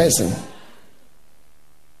for the person.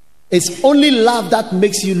 It's only love that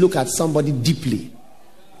makes you look at somebody deeply.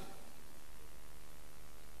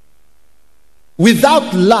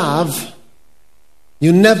 Without love,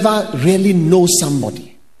 you never really know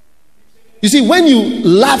somebody. You see, when you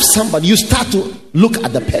love somebody, you start to look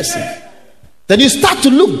at the person. Then you start to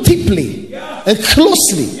look deeply and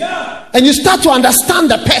closely. And you start to understand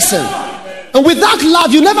the person. And without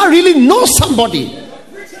love, you never really know somebody.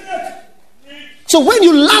 So when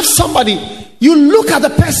you love somebody, you look at the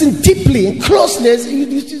person deeply and closely.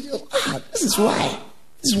 This is why.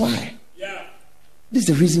 This is why. This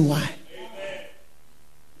is the reason why.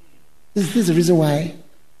 This is the reason why.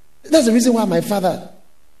 That's the reason why my father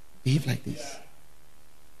behaved like this.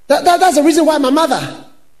 That's the reason why my mother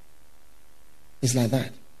is like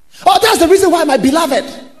that. Oh, that's the reason why my beloved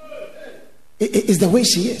is the way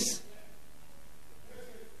she is.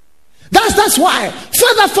 That's why.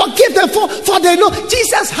 Father, forgive them for they know.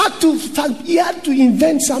 Jesus had to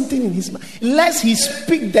invent something in his mind, lest he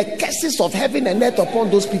speak the curses of heaven and earth upon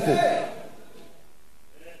those people.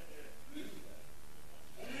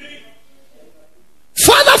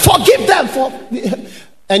 Father, forgive them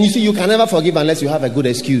and you see, you can never forgive unless you have a good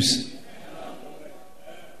excuse.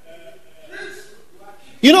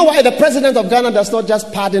 You know why the president of Ghana does not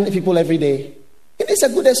just pardon people every day? It is a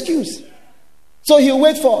good excuse. So he'll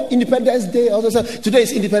wait for Independence Day. Also, today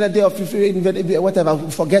is Independence Day of whatever.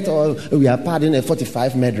 Forget, or we are pardoning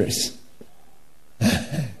 45 murderers.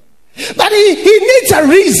 But he needs a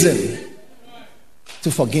reason to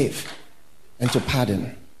forgive and to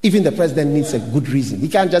pardon. Even the president needs a good reason. He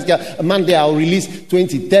can't just get Monday I'll release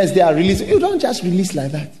 20, Thursday I'll release. You don't just release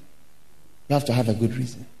like that. You have to have a good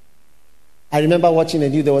reason. I remember watching a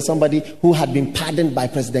news. There was somebody who had been pardoned by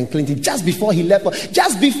President Clinton just before he left.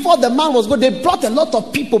 Just before the man was gone, they brought a lot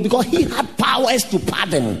of people because he had powers to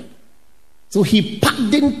pardon. So he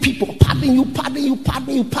pardoned people. Pardon you.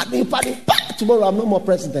 Tomorrow I'm no more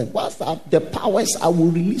president. What's that? The powers, I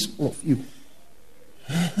will release all of you.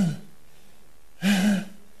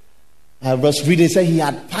 I was reading, said he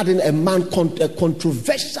had pardoned a man, a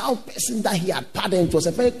controversial person that he had pardoned. It was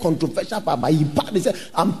a very controversial part, but he pardoned. He said,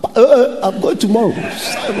 I'm going tomorrow.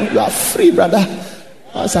 You are free, brother.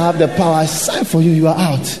 Once I have the power, I sign for you, you are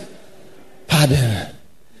out. Pardon.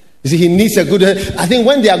 You see, he needs a good... I think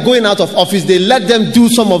when they are going out of office, they let them do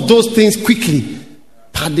some of those things quickly.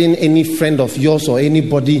 Pardon any friend of yours or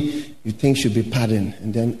anybody you think should be pardoned,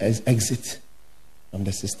 and then exit from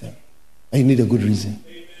the system. And you need a good reason.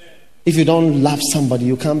 If you don't love somebody,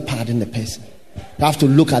 you can't pardon the person. You have to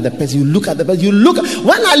look at the person. You look at the person.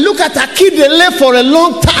 When I look at Akindele for a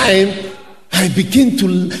long time, I begin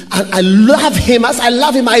to... I love him. As I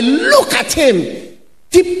love him, I look at him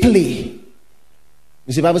deeply.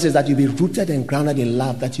 You see, the Bible says that you be rooted and grounded in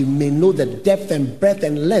love, that you may know the depth and breadth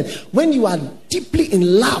and length. When you are deeply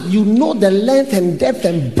in love, you know the length and depth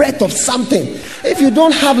and breadth of something. If you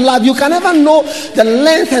don't have love, you can never know the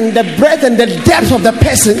length and the breadth and the depth of the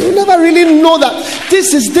person. You never really know that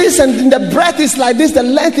this is this and the breadth is like this, the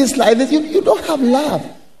length is like this. You don't have love.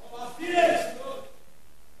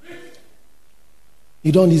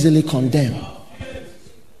 You don't easily condemn.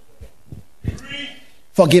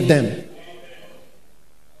 Forgive them.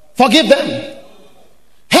 Forgive them.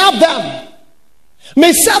 Help them.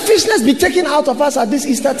 May selfishness be taken out of us at this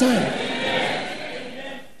Easter time.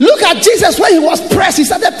 Look at Jesus when he was pressed. He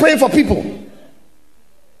started praying for people.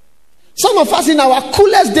 Some of us in our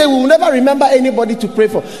coolest day, we will never remember anybody to pray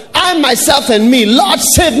for. I, myself and me. Lord,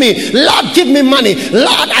 save me. Lord, give me money.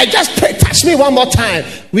 Lord, I just pray. Touch me one more time.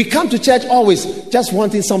 We come to church always just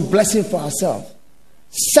wanting some blessing for ourselves.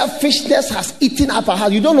 Selfishness has eaten up our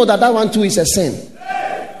heart. You don't know that one too is a sin.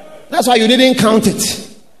 That's why you didn't count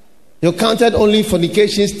it. You counted only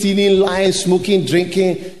fornication, stealing, lying, smoking,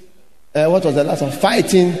 drinking. What was the last one?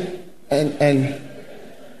 Fighting and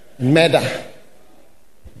murder.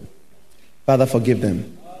 Father, forgive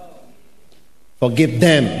them. Forgive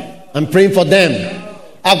them. I'm praying for them.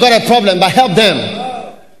 I've got a problem, but help them.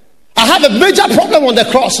 I have a major problem on the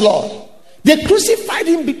cross, Lord. They crucified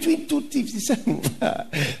him between two thieves. He said,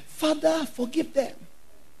 Father, forgive them.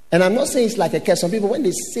 And I'm not saying it's like a curse. Some people, when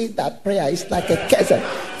they say that prayer, it's like a curse.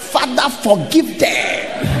 Father, forgive them.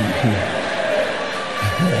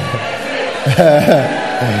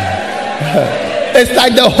 It's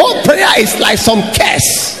like the whole prayer is like some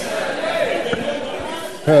curse.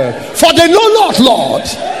 For they know not, Lord.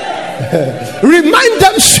 Remind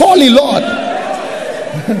them surely, Lord.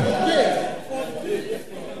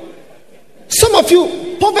 Some of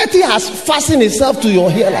you, poverty has fastened itself to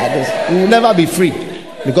your hair like this. You will never be free.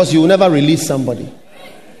 Because you will never release somebody.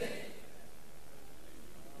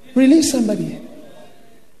 Release somebody.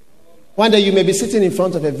 One day you may be sitting in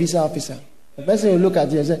front of a visa officer. The person will look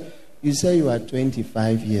at you and say, you say you are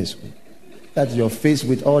 25 years old. That your face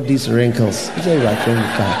with all these wrinkles. You say you are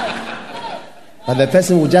 25. But the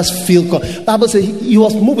person will just feel... The Bible says he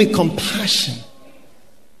was moved with compassion.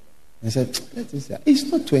 He said, it's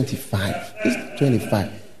not 25. It's not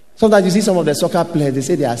 25. Sometimes you see some of the soccer players, they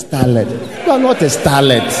say they are starlet. You are not a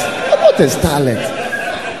starlet. You are not a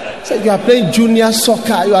starlet. So you are playing junior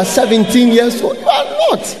soccer, you are 17 years old. You are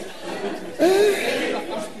not.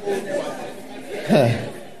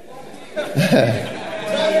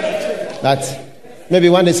 That maybe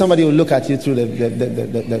one day somebody will look at you through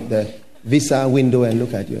the visa window and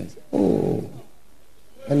look at you and say, oh,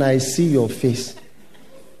 when I see your face,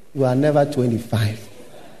 you are never 25.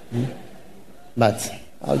 But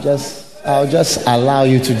I'll just allow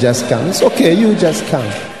you to just come. It's okay, you just come.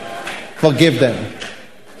 Forgive them.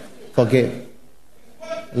 Forgive.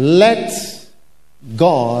 Let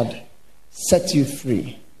God set you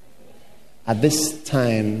free at this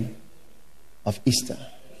time of Easter.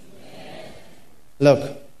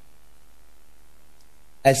 Look,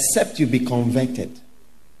 except you be converted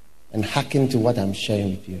and hearken to what I'm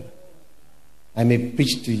sharing with you, I may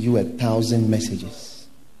preach to you 1,000 messages.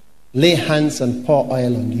 Lay hands and pour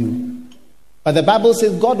oil on you. But the Bible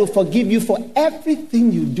says God will forgive you for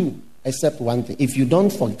everything you do, except one thing. If you don't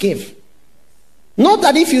forgive. Not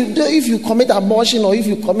that if you commit abortion or if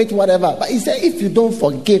you commit whatever, but it's that if you don't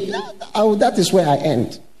forgive, that is where I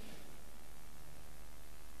end.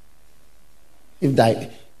 If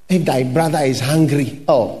thy brother is hungry.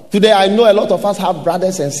 Oh, today I know a lot of us have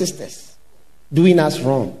brothers and sisters doing us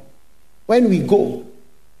wrong. When we go,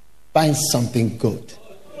 find something good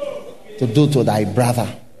to do to thy brother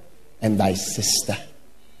and thy sister.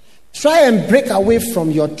 Try and break away from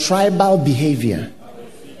your tribal behavior.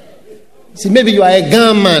 See, maybe you are a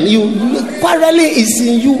gunman. Quarreling is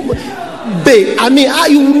in you. Babe,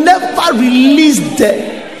 you will never release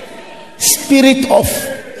the spirit of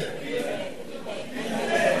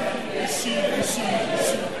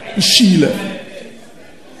Sheila.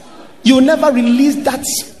 You will never release that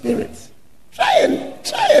spirit. Try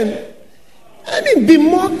and be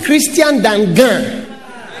more Christian than Gan.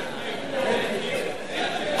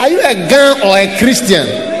 Are you a Gan or a Christian?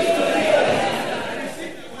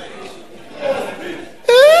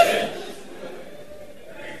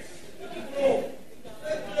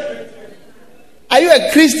 Are you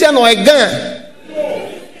a Christian or a Gan?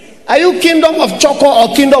 Are you kingdom of Choco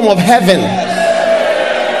or kingdom of heaven?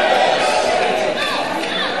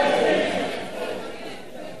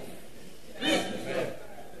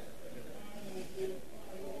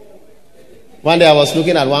 One day I was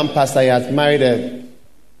looking at one pastor. He had married a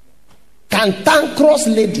cantankerous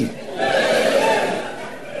lady.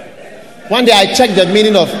 One day I checked the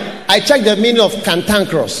meaning of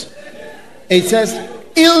cantankerous. It says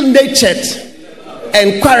ill-natured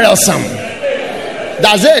and quarrelsome.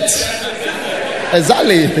 That's it.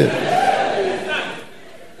 Exactly.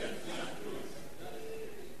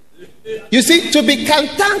 You see, to be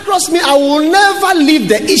cantankerous means I will never leave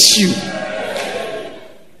the issue.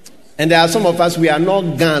 And there are some of us, we are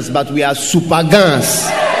not Gans, but we are super Gans.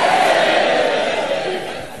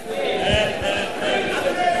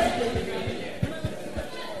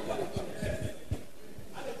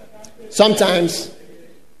 Sometimes,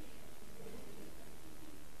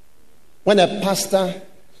 when a pastor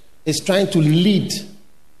is trying to lead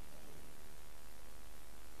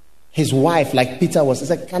his wife, like Peter was, he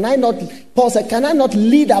said, Paul said, can I not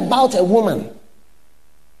lead about a woman?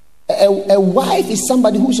 A wife is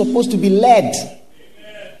somebody who's supposed to be led.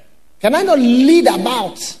 Can I not lead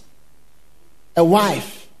about a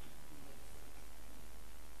wife?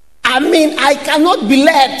 I mean, I cannot be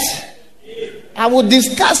led. I will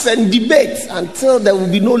discuss and debate until there will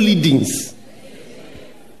be no leadings.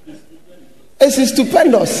 It's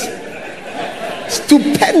stupendous.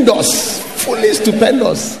 Stupendous. Fully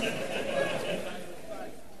stupendous.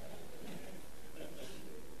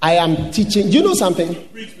 I am teaching. Do you know something?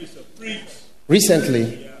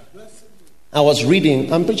 Recently, I was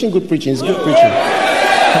reading. I'm preaching good preaching. It's good preaching.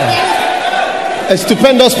 A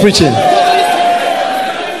stupendous preaching.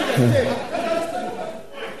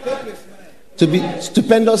 To be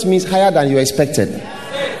stupendous means higher than you expected.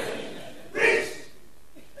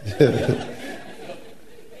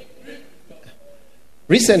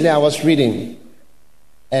 Recently, I was reading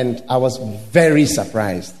and I was very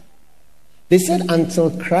surprised. They said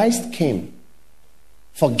until Christ came,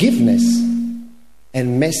 forgiveness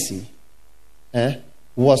and mercy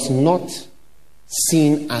was not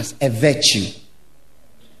seen as a virtue.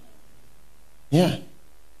 Yeah.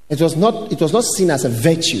 It was not seen as a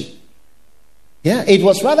virtue. Yeah, it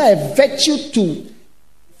was rather a virtue to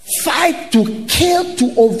fight, to kill,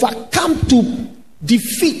 to overcome, to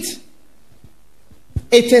defeat.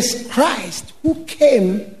 It is Christ who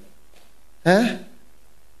came to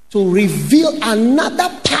reveal another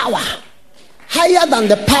power higher than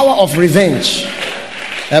the power of revenge,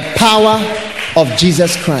 the power of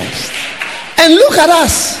Jesus Christ. And look at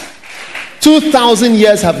us. 2,000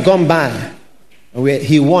 years have gone by.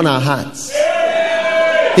 He won our hearts.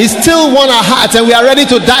 He still won our hearts, and we are ready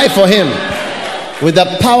to die for him with the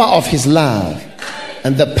power of his love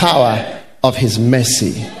and the power of his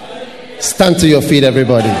mercy. Stand to your feet,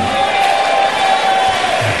 everybody.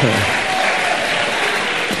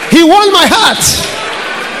 He won my heart.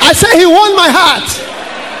 I say he won my heart.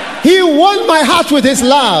 He won my heart with his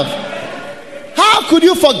love. How could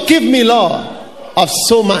you forgive me, Lord, of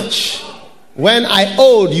so much when I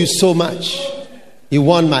owed you so much? He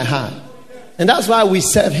won my heart. And that's why we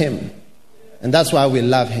serve him. And that's why we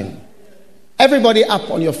love him. Everybody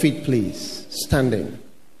up on your feet, please. Standing.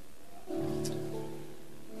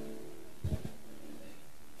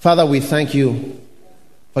 Father, we thank you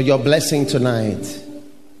for your blessing tonight.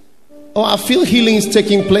 Oh, I feel healings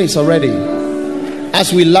taking place already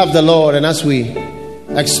as we love the Lord and as we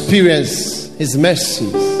experience his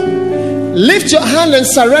mercies. Lift your hand and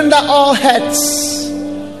surrender all hurts,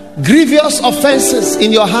 grievous offenses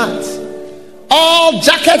in your heart. All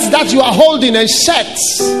jackets that you are holding and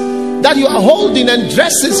shirts that you are holding and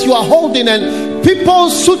dresses you are holding and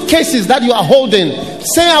people's suitcases that you are holding.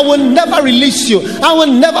 Say, I will never release you. I will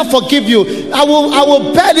never forgive you. I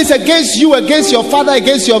will bear this against you, against your father,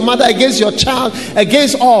 against your mother, against your child,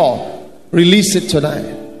 against all. Release it tonight.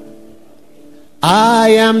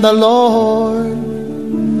 I am the Lord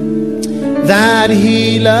that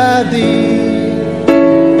healeth thee.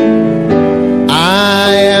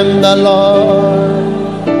 I am the Lord,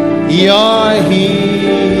 your healer.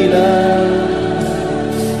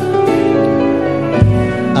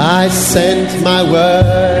 I sent my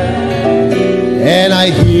word and I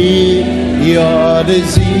healed your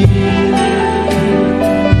disease.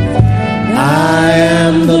 I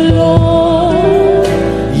am the Lord,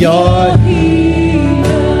 your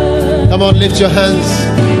healer. Come on, lift your hands.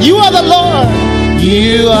 You are the Lord.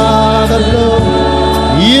 You are the Lord.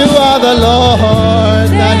 You are the Lord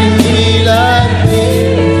that healeth me.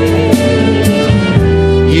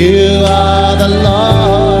 You are the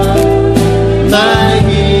Lord, my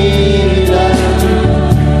healer.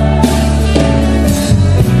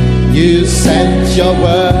 You sent your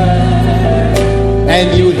word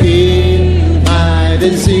and you healed my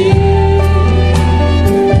disease.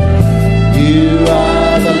 You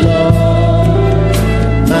are the Lord,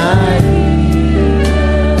 my healer.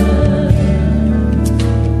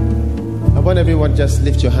 I want everyone just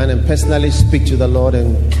lift your hand and personally speak to the Lord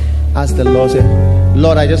and ask the Lord, say,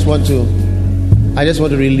 Lord, I just want to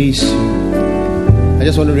release you. I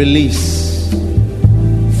just want to release.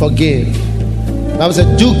 Forgive. The Bible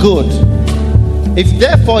said, do good.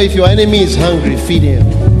 If your enemy is hungry, feed him.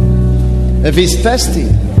 If he's thirsty,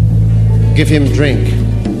 give him drink.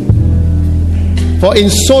 For in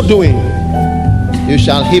so doing, you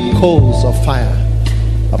shall heap coals of fire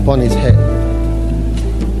upon his head.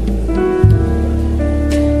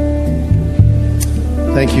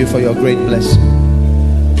 Thank you for your great blessing.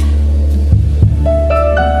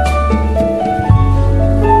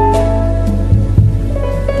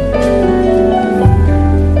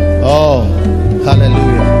 Oh,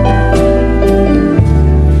 hallelujah.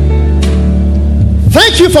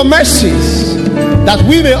 Thank you for mercies that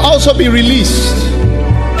we may also be released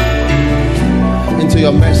into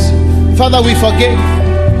your mercy. Father, we forgive.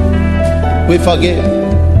 We forgive.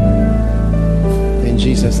 In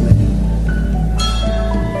Jesus' name.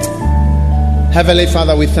 Heavenly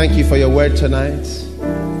Father, we thank you for your word tonight.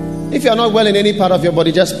 If you are not well in any part of your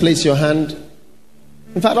body, just place your hand.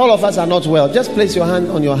 In fact, all of us are not well. Just place your hand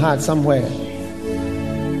on your heart somewhere.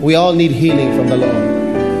 We all need healing from the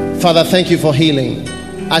Lord. Father, thank you for healing.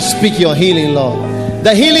 I speak your healing, Lord.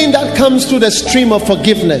 The healing that comes through the stream of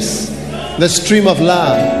forgiveness, the stream of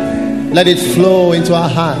love. Let it flow into our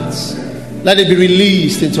hearts. Let it be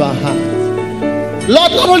released into our hearts.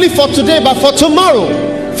 Lord, not only for today, but for tomorrow.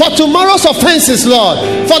 For tomorrow's offenses, Lord.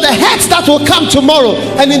 For the hurts that will come tomorrow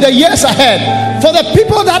and in the years ahead. For the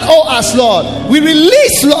people that owe us, Lord. We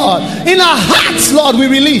release, Lord. In our hearts, Lord, we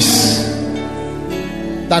release.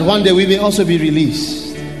 That one day we may also be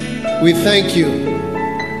released. We thank you.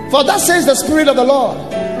 For that says the Spirit of the Lord.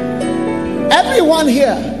 Everyone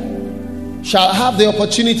here shall have the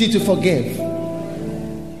opportunity to forgive.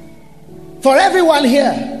 For everyone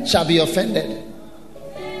here shall be offended.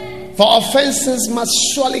 For offenses must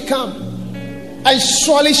surely come, and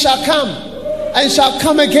surely shall come, and shall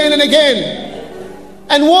come again and again.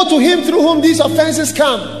 And woe to him through whom these offenses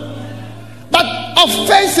come. But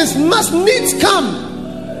offenses must needs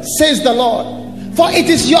come, says the Lord. For it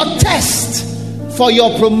is your test for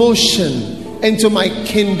your promotion into my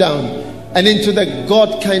kingdom and into the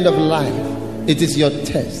God kind of life. It is your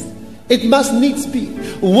test. It must needs be.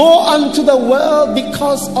 Woe unto the world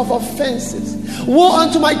because of offenses. Woe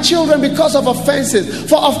unto my children because of offenses.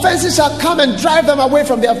 For offenses shall come and drive them away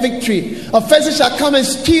from their victory. Offenses shall come and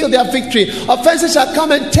steal their victory. Offenses shall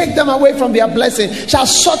come and take them away from their blessing. Shall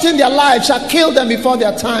shorten their life. Shall kill them before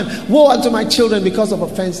their time. Woe unto my children because of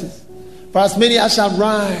offenses. For as many as shall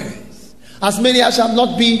rise, as many as shall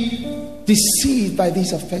not be deceived by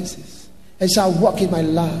these offenses, and shall walk in my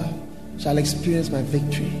love, shall experience my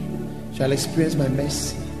victory, shall experience my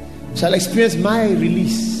mercy, shall experience my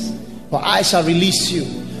release. For I shall release you.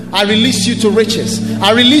 I release you to riches.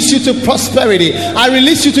 I release you to prosperity. I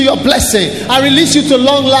release you to your blessing. I release you to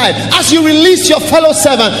long life. As you release your fellow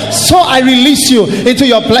servant, so I release you into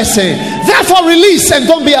your blessing. Therefore release and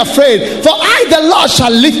don't be afraid. For I, the Lord,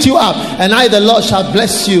 shall lift you up, and I, the Lord, shall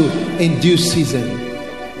bless you in due season.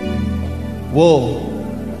 Woe.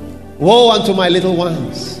 Woe unto my little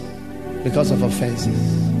ones because of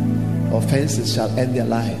offenses. Offenses shall end their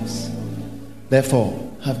lives. Therefore,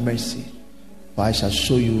 have mercy, for I shall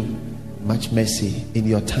show you much mercy in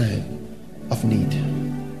your time of need.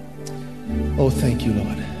 Oh, thank you,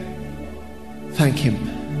 Lord. Thank him.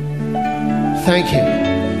 Thank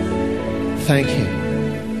him. Thank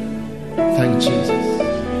him. Thank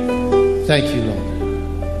Jesus. Thank you,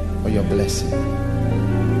 Lord, for your blessing.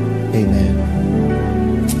 Amen.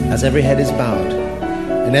 As every head is bowed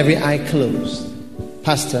and every eye closed,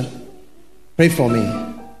 Pastor, pray for me.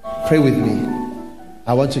 Pray with me.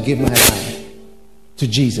 I want to give my life to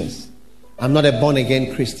Jesus. I'm not a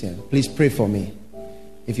born-again Christian. Please pray for me.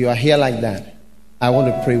 If you are here like that, I want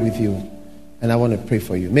to pray with you, and I want to pray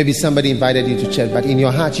for you. Maybe somebody invited you to church, but in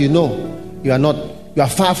your heart you know you are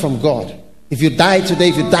far from God. If you die today,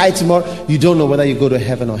 if you die tomorrow, you don't know whether you go to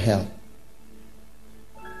heaven or hell.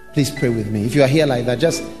 Please pray with me. If you are here like that,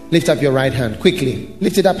 just lift up your right hand quickly.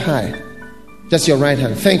 Lift it up high. Just your right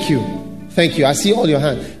hand. Thank you. Thank you. I see all your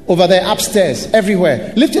hand. Over there, upstairs,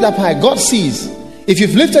 everywhere. Lift it up high. God sees. If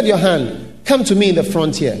you've lifted your hand, come to me in the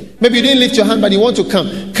front here. Maybe you didn't lift your hand, but you want to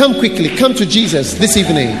come. Come quickly. Come to Jesus this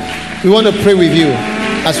evening. We want to pray with you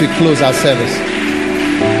as we close our service.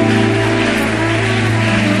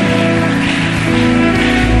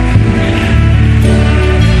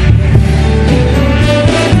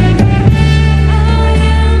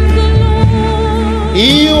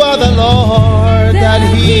 You are the Lord that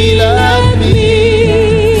healeth me.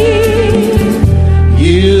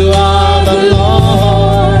 You are the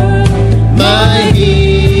Lord, my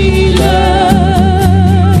healer.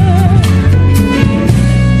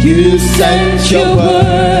 You sent your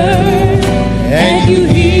word and you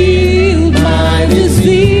healed my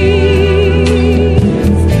disease.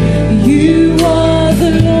 You are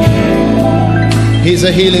the Lord. He's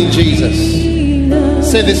a healing Jesus.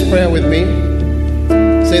 Say this prayer with me.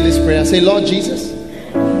 Say this prayer. Say, Lord Jesus,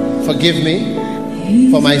 forgive me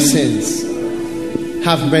for my sins.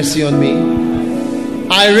 Have mercy on me.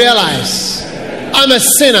 I realize I'm a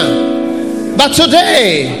sinner, but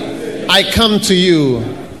today I come to you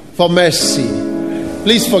for mercy.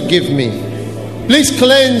 Please forgive me. Please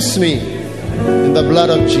cleanse me in the blood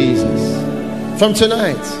of Jesus. From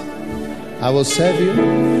tonight, I will serve you,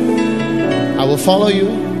 I will follow you,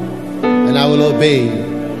 and I will obey you.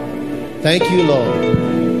 Thank you, Lord.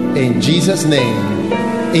 In Jesus' name.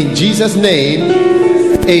 In Jesus' name.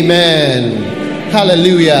 Amen.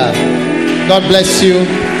 Hallelujah. God bless you.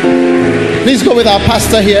 Please go with our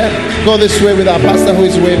pastor here. Go this way with our pastor who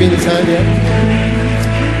is waving his hand here.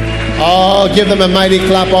 Oh, give them a mighty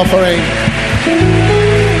clap offering.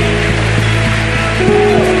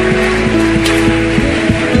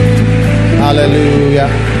 Hallelujah.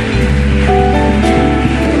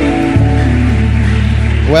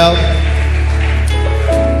 Well,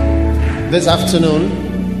 this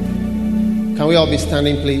afternoon, can we all be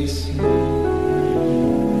standing, please?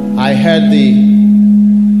 I heard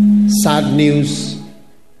the sad news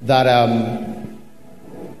that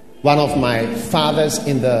one of my fathers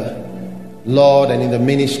in the Lord and in the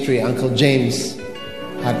ministry, Uncle James,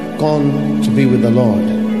 had gone to be with the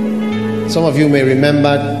Lord. Some of you may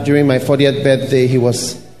remember during my 40th birthday, he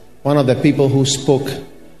was one of the people who spoke.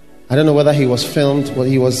 I don't know whether he was filmed, but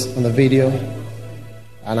he was on the video.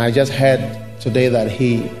 And I just heard today that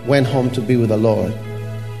he went home to be with the Lord.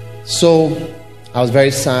 So I was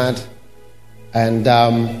very sad. And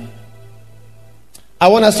I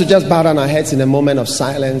want us to just bow down our heads in a moment of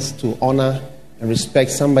silence to honor and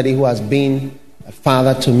respect somebody who has been a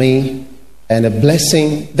father to me and a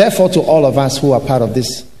blessing, therefore, to all of us who are part of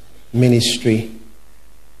this ministry.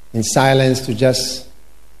 In silence, to just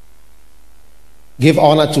give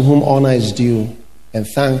honor to whom honor is due and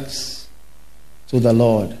thanks to the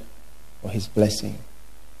Lord for his blessing.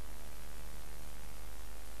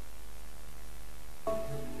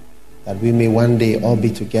 That we may one day all be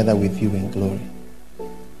together with you in glory.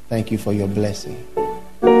 Thank you for your blessing.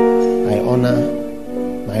 I honor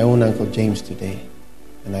my own Uncle James today,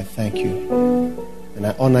 and I thank you. And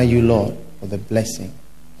I honor you, Lord, for the blessing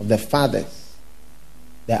of the fathers,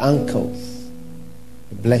 the uncles,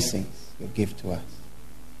 the blessings you give to us.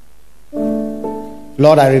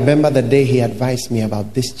 Lord, I remember the day he advised me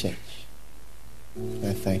about this church.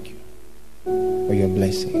 I thank you for your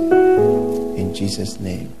blessing. In Jesus'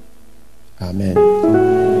 name, amen.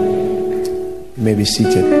 You may be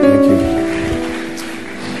seated. Thank you.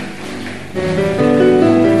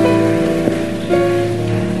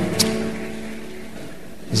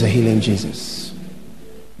 He's a healing Jesus.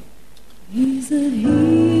 He's a healing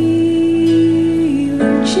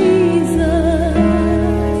Jesus.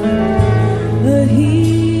 A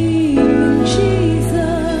healing Jesus.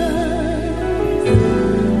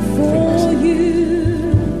 For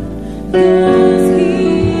you, those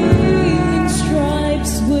healing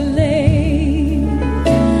stripes were laid.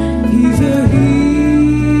 He's a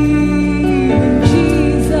healing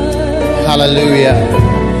Jesus. Hallelujah.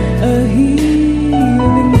 A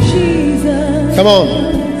healing Jesus. Come on.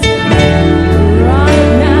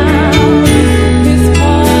 Right now, His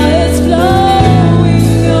power is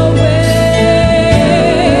flowing away.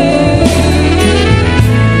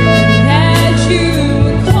 As you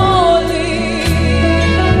are calling,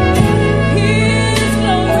 His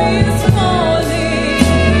glory is falling.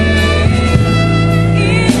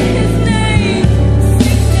 In His name,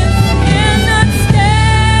 sickness cannot stay.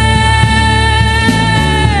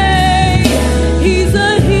 He's a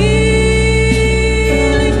healing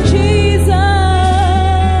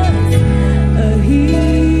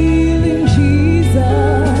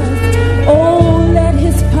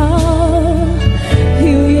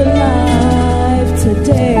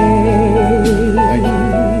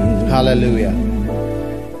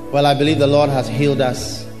I believe the Lord has healed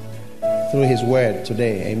us through His word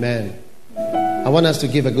today. Amen. I want us to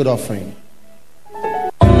give a good offering.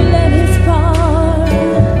 Let His power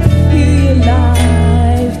be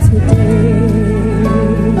alive today.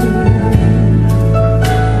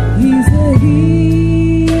 He's a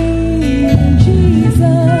healing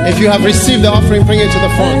Jesus. If you have received the offering, bring it to the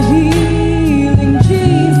A front. healing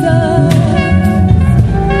Jesus.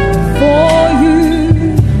 For you,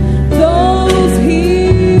 those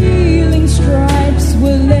healing stripes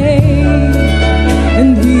were laid,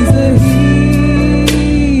 and He's a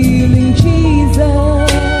healing Jesus,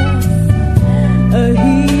 a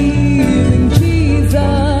healing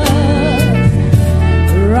Jesus.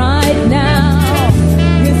 Right now,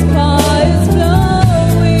 His power is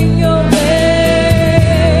flowing your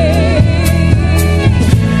way,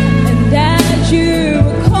 and as you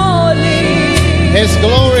are calling, His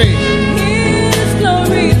glory. His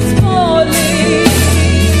glory is falling.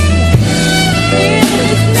 In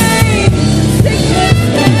His name, sickness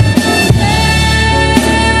can obey.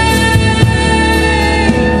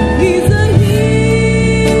 He's a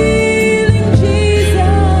healing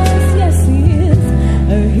Jesus. Yes, He is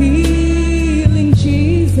a healing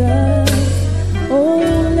Jesus. Oh,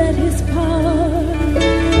 let His power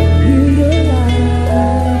heal your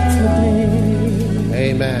life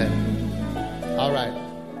today. Amen. All right.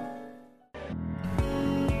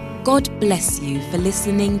 God bless you for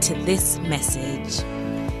listening to this message.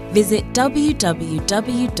 Visit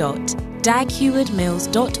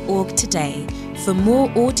www.daghewardmills.org today for more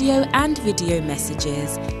audio and video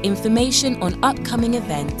messages, information on upcoming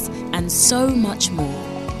events, and so much more.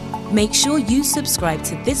 Make sure you subscribe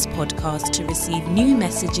to this podcast to receive new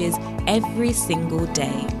messages every single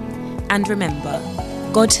day. And remember,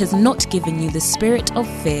 God has not given you the spirit of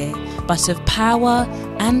fear, but of power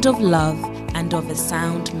and of love and of a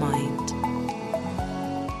sound mind.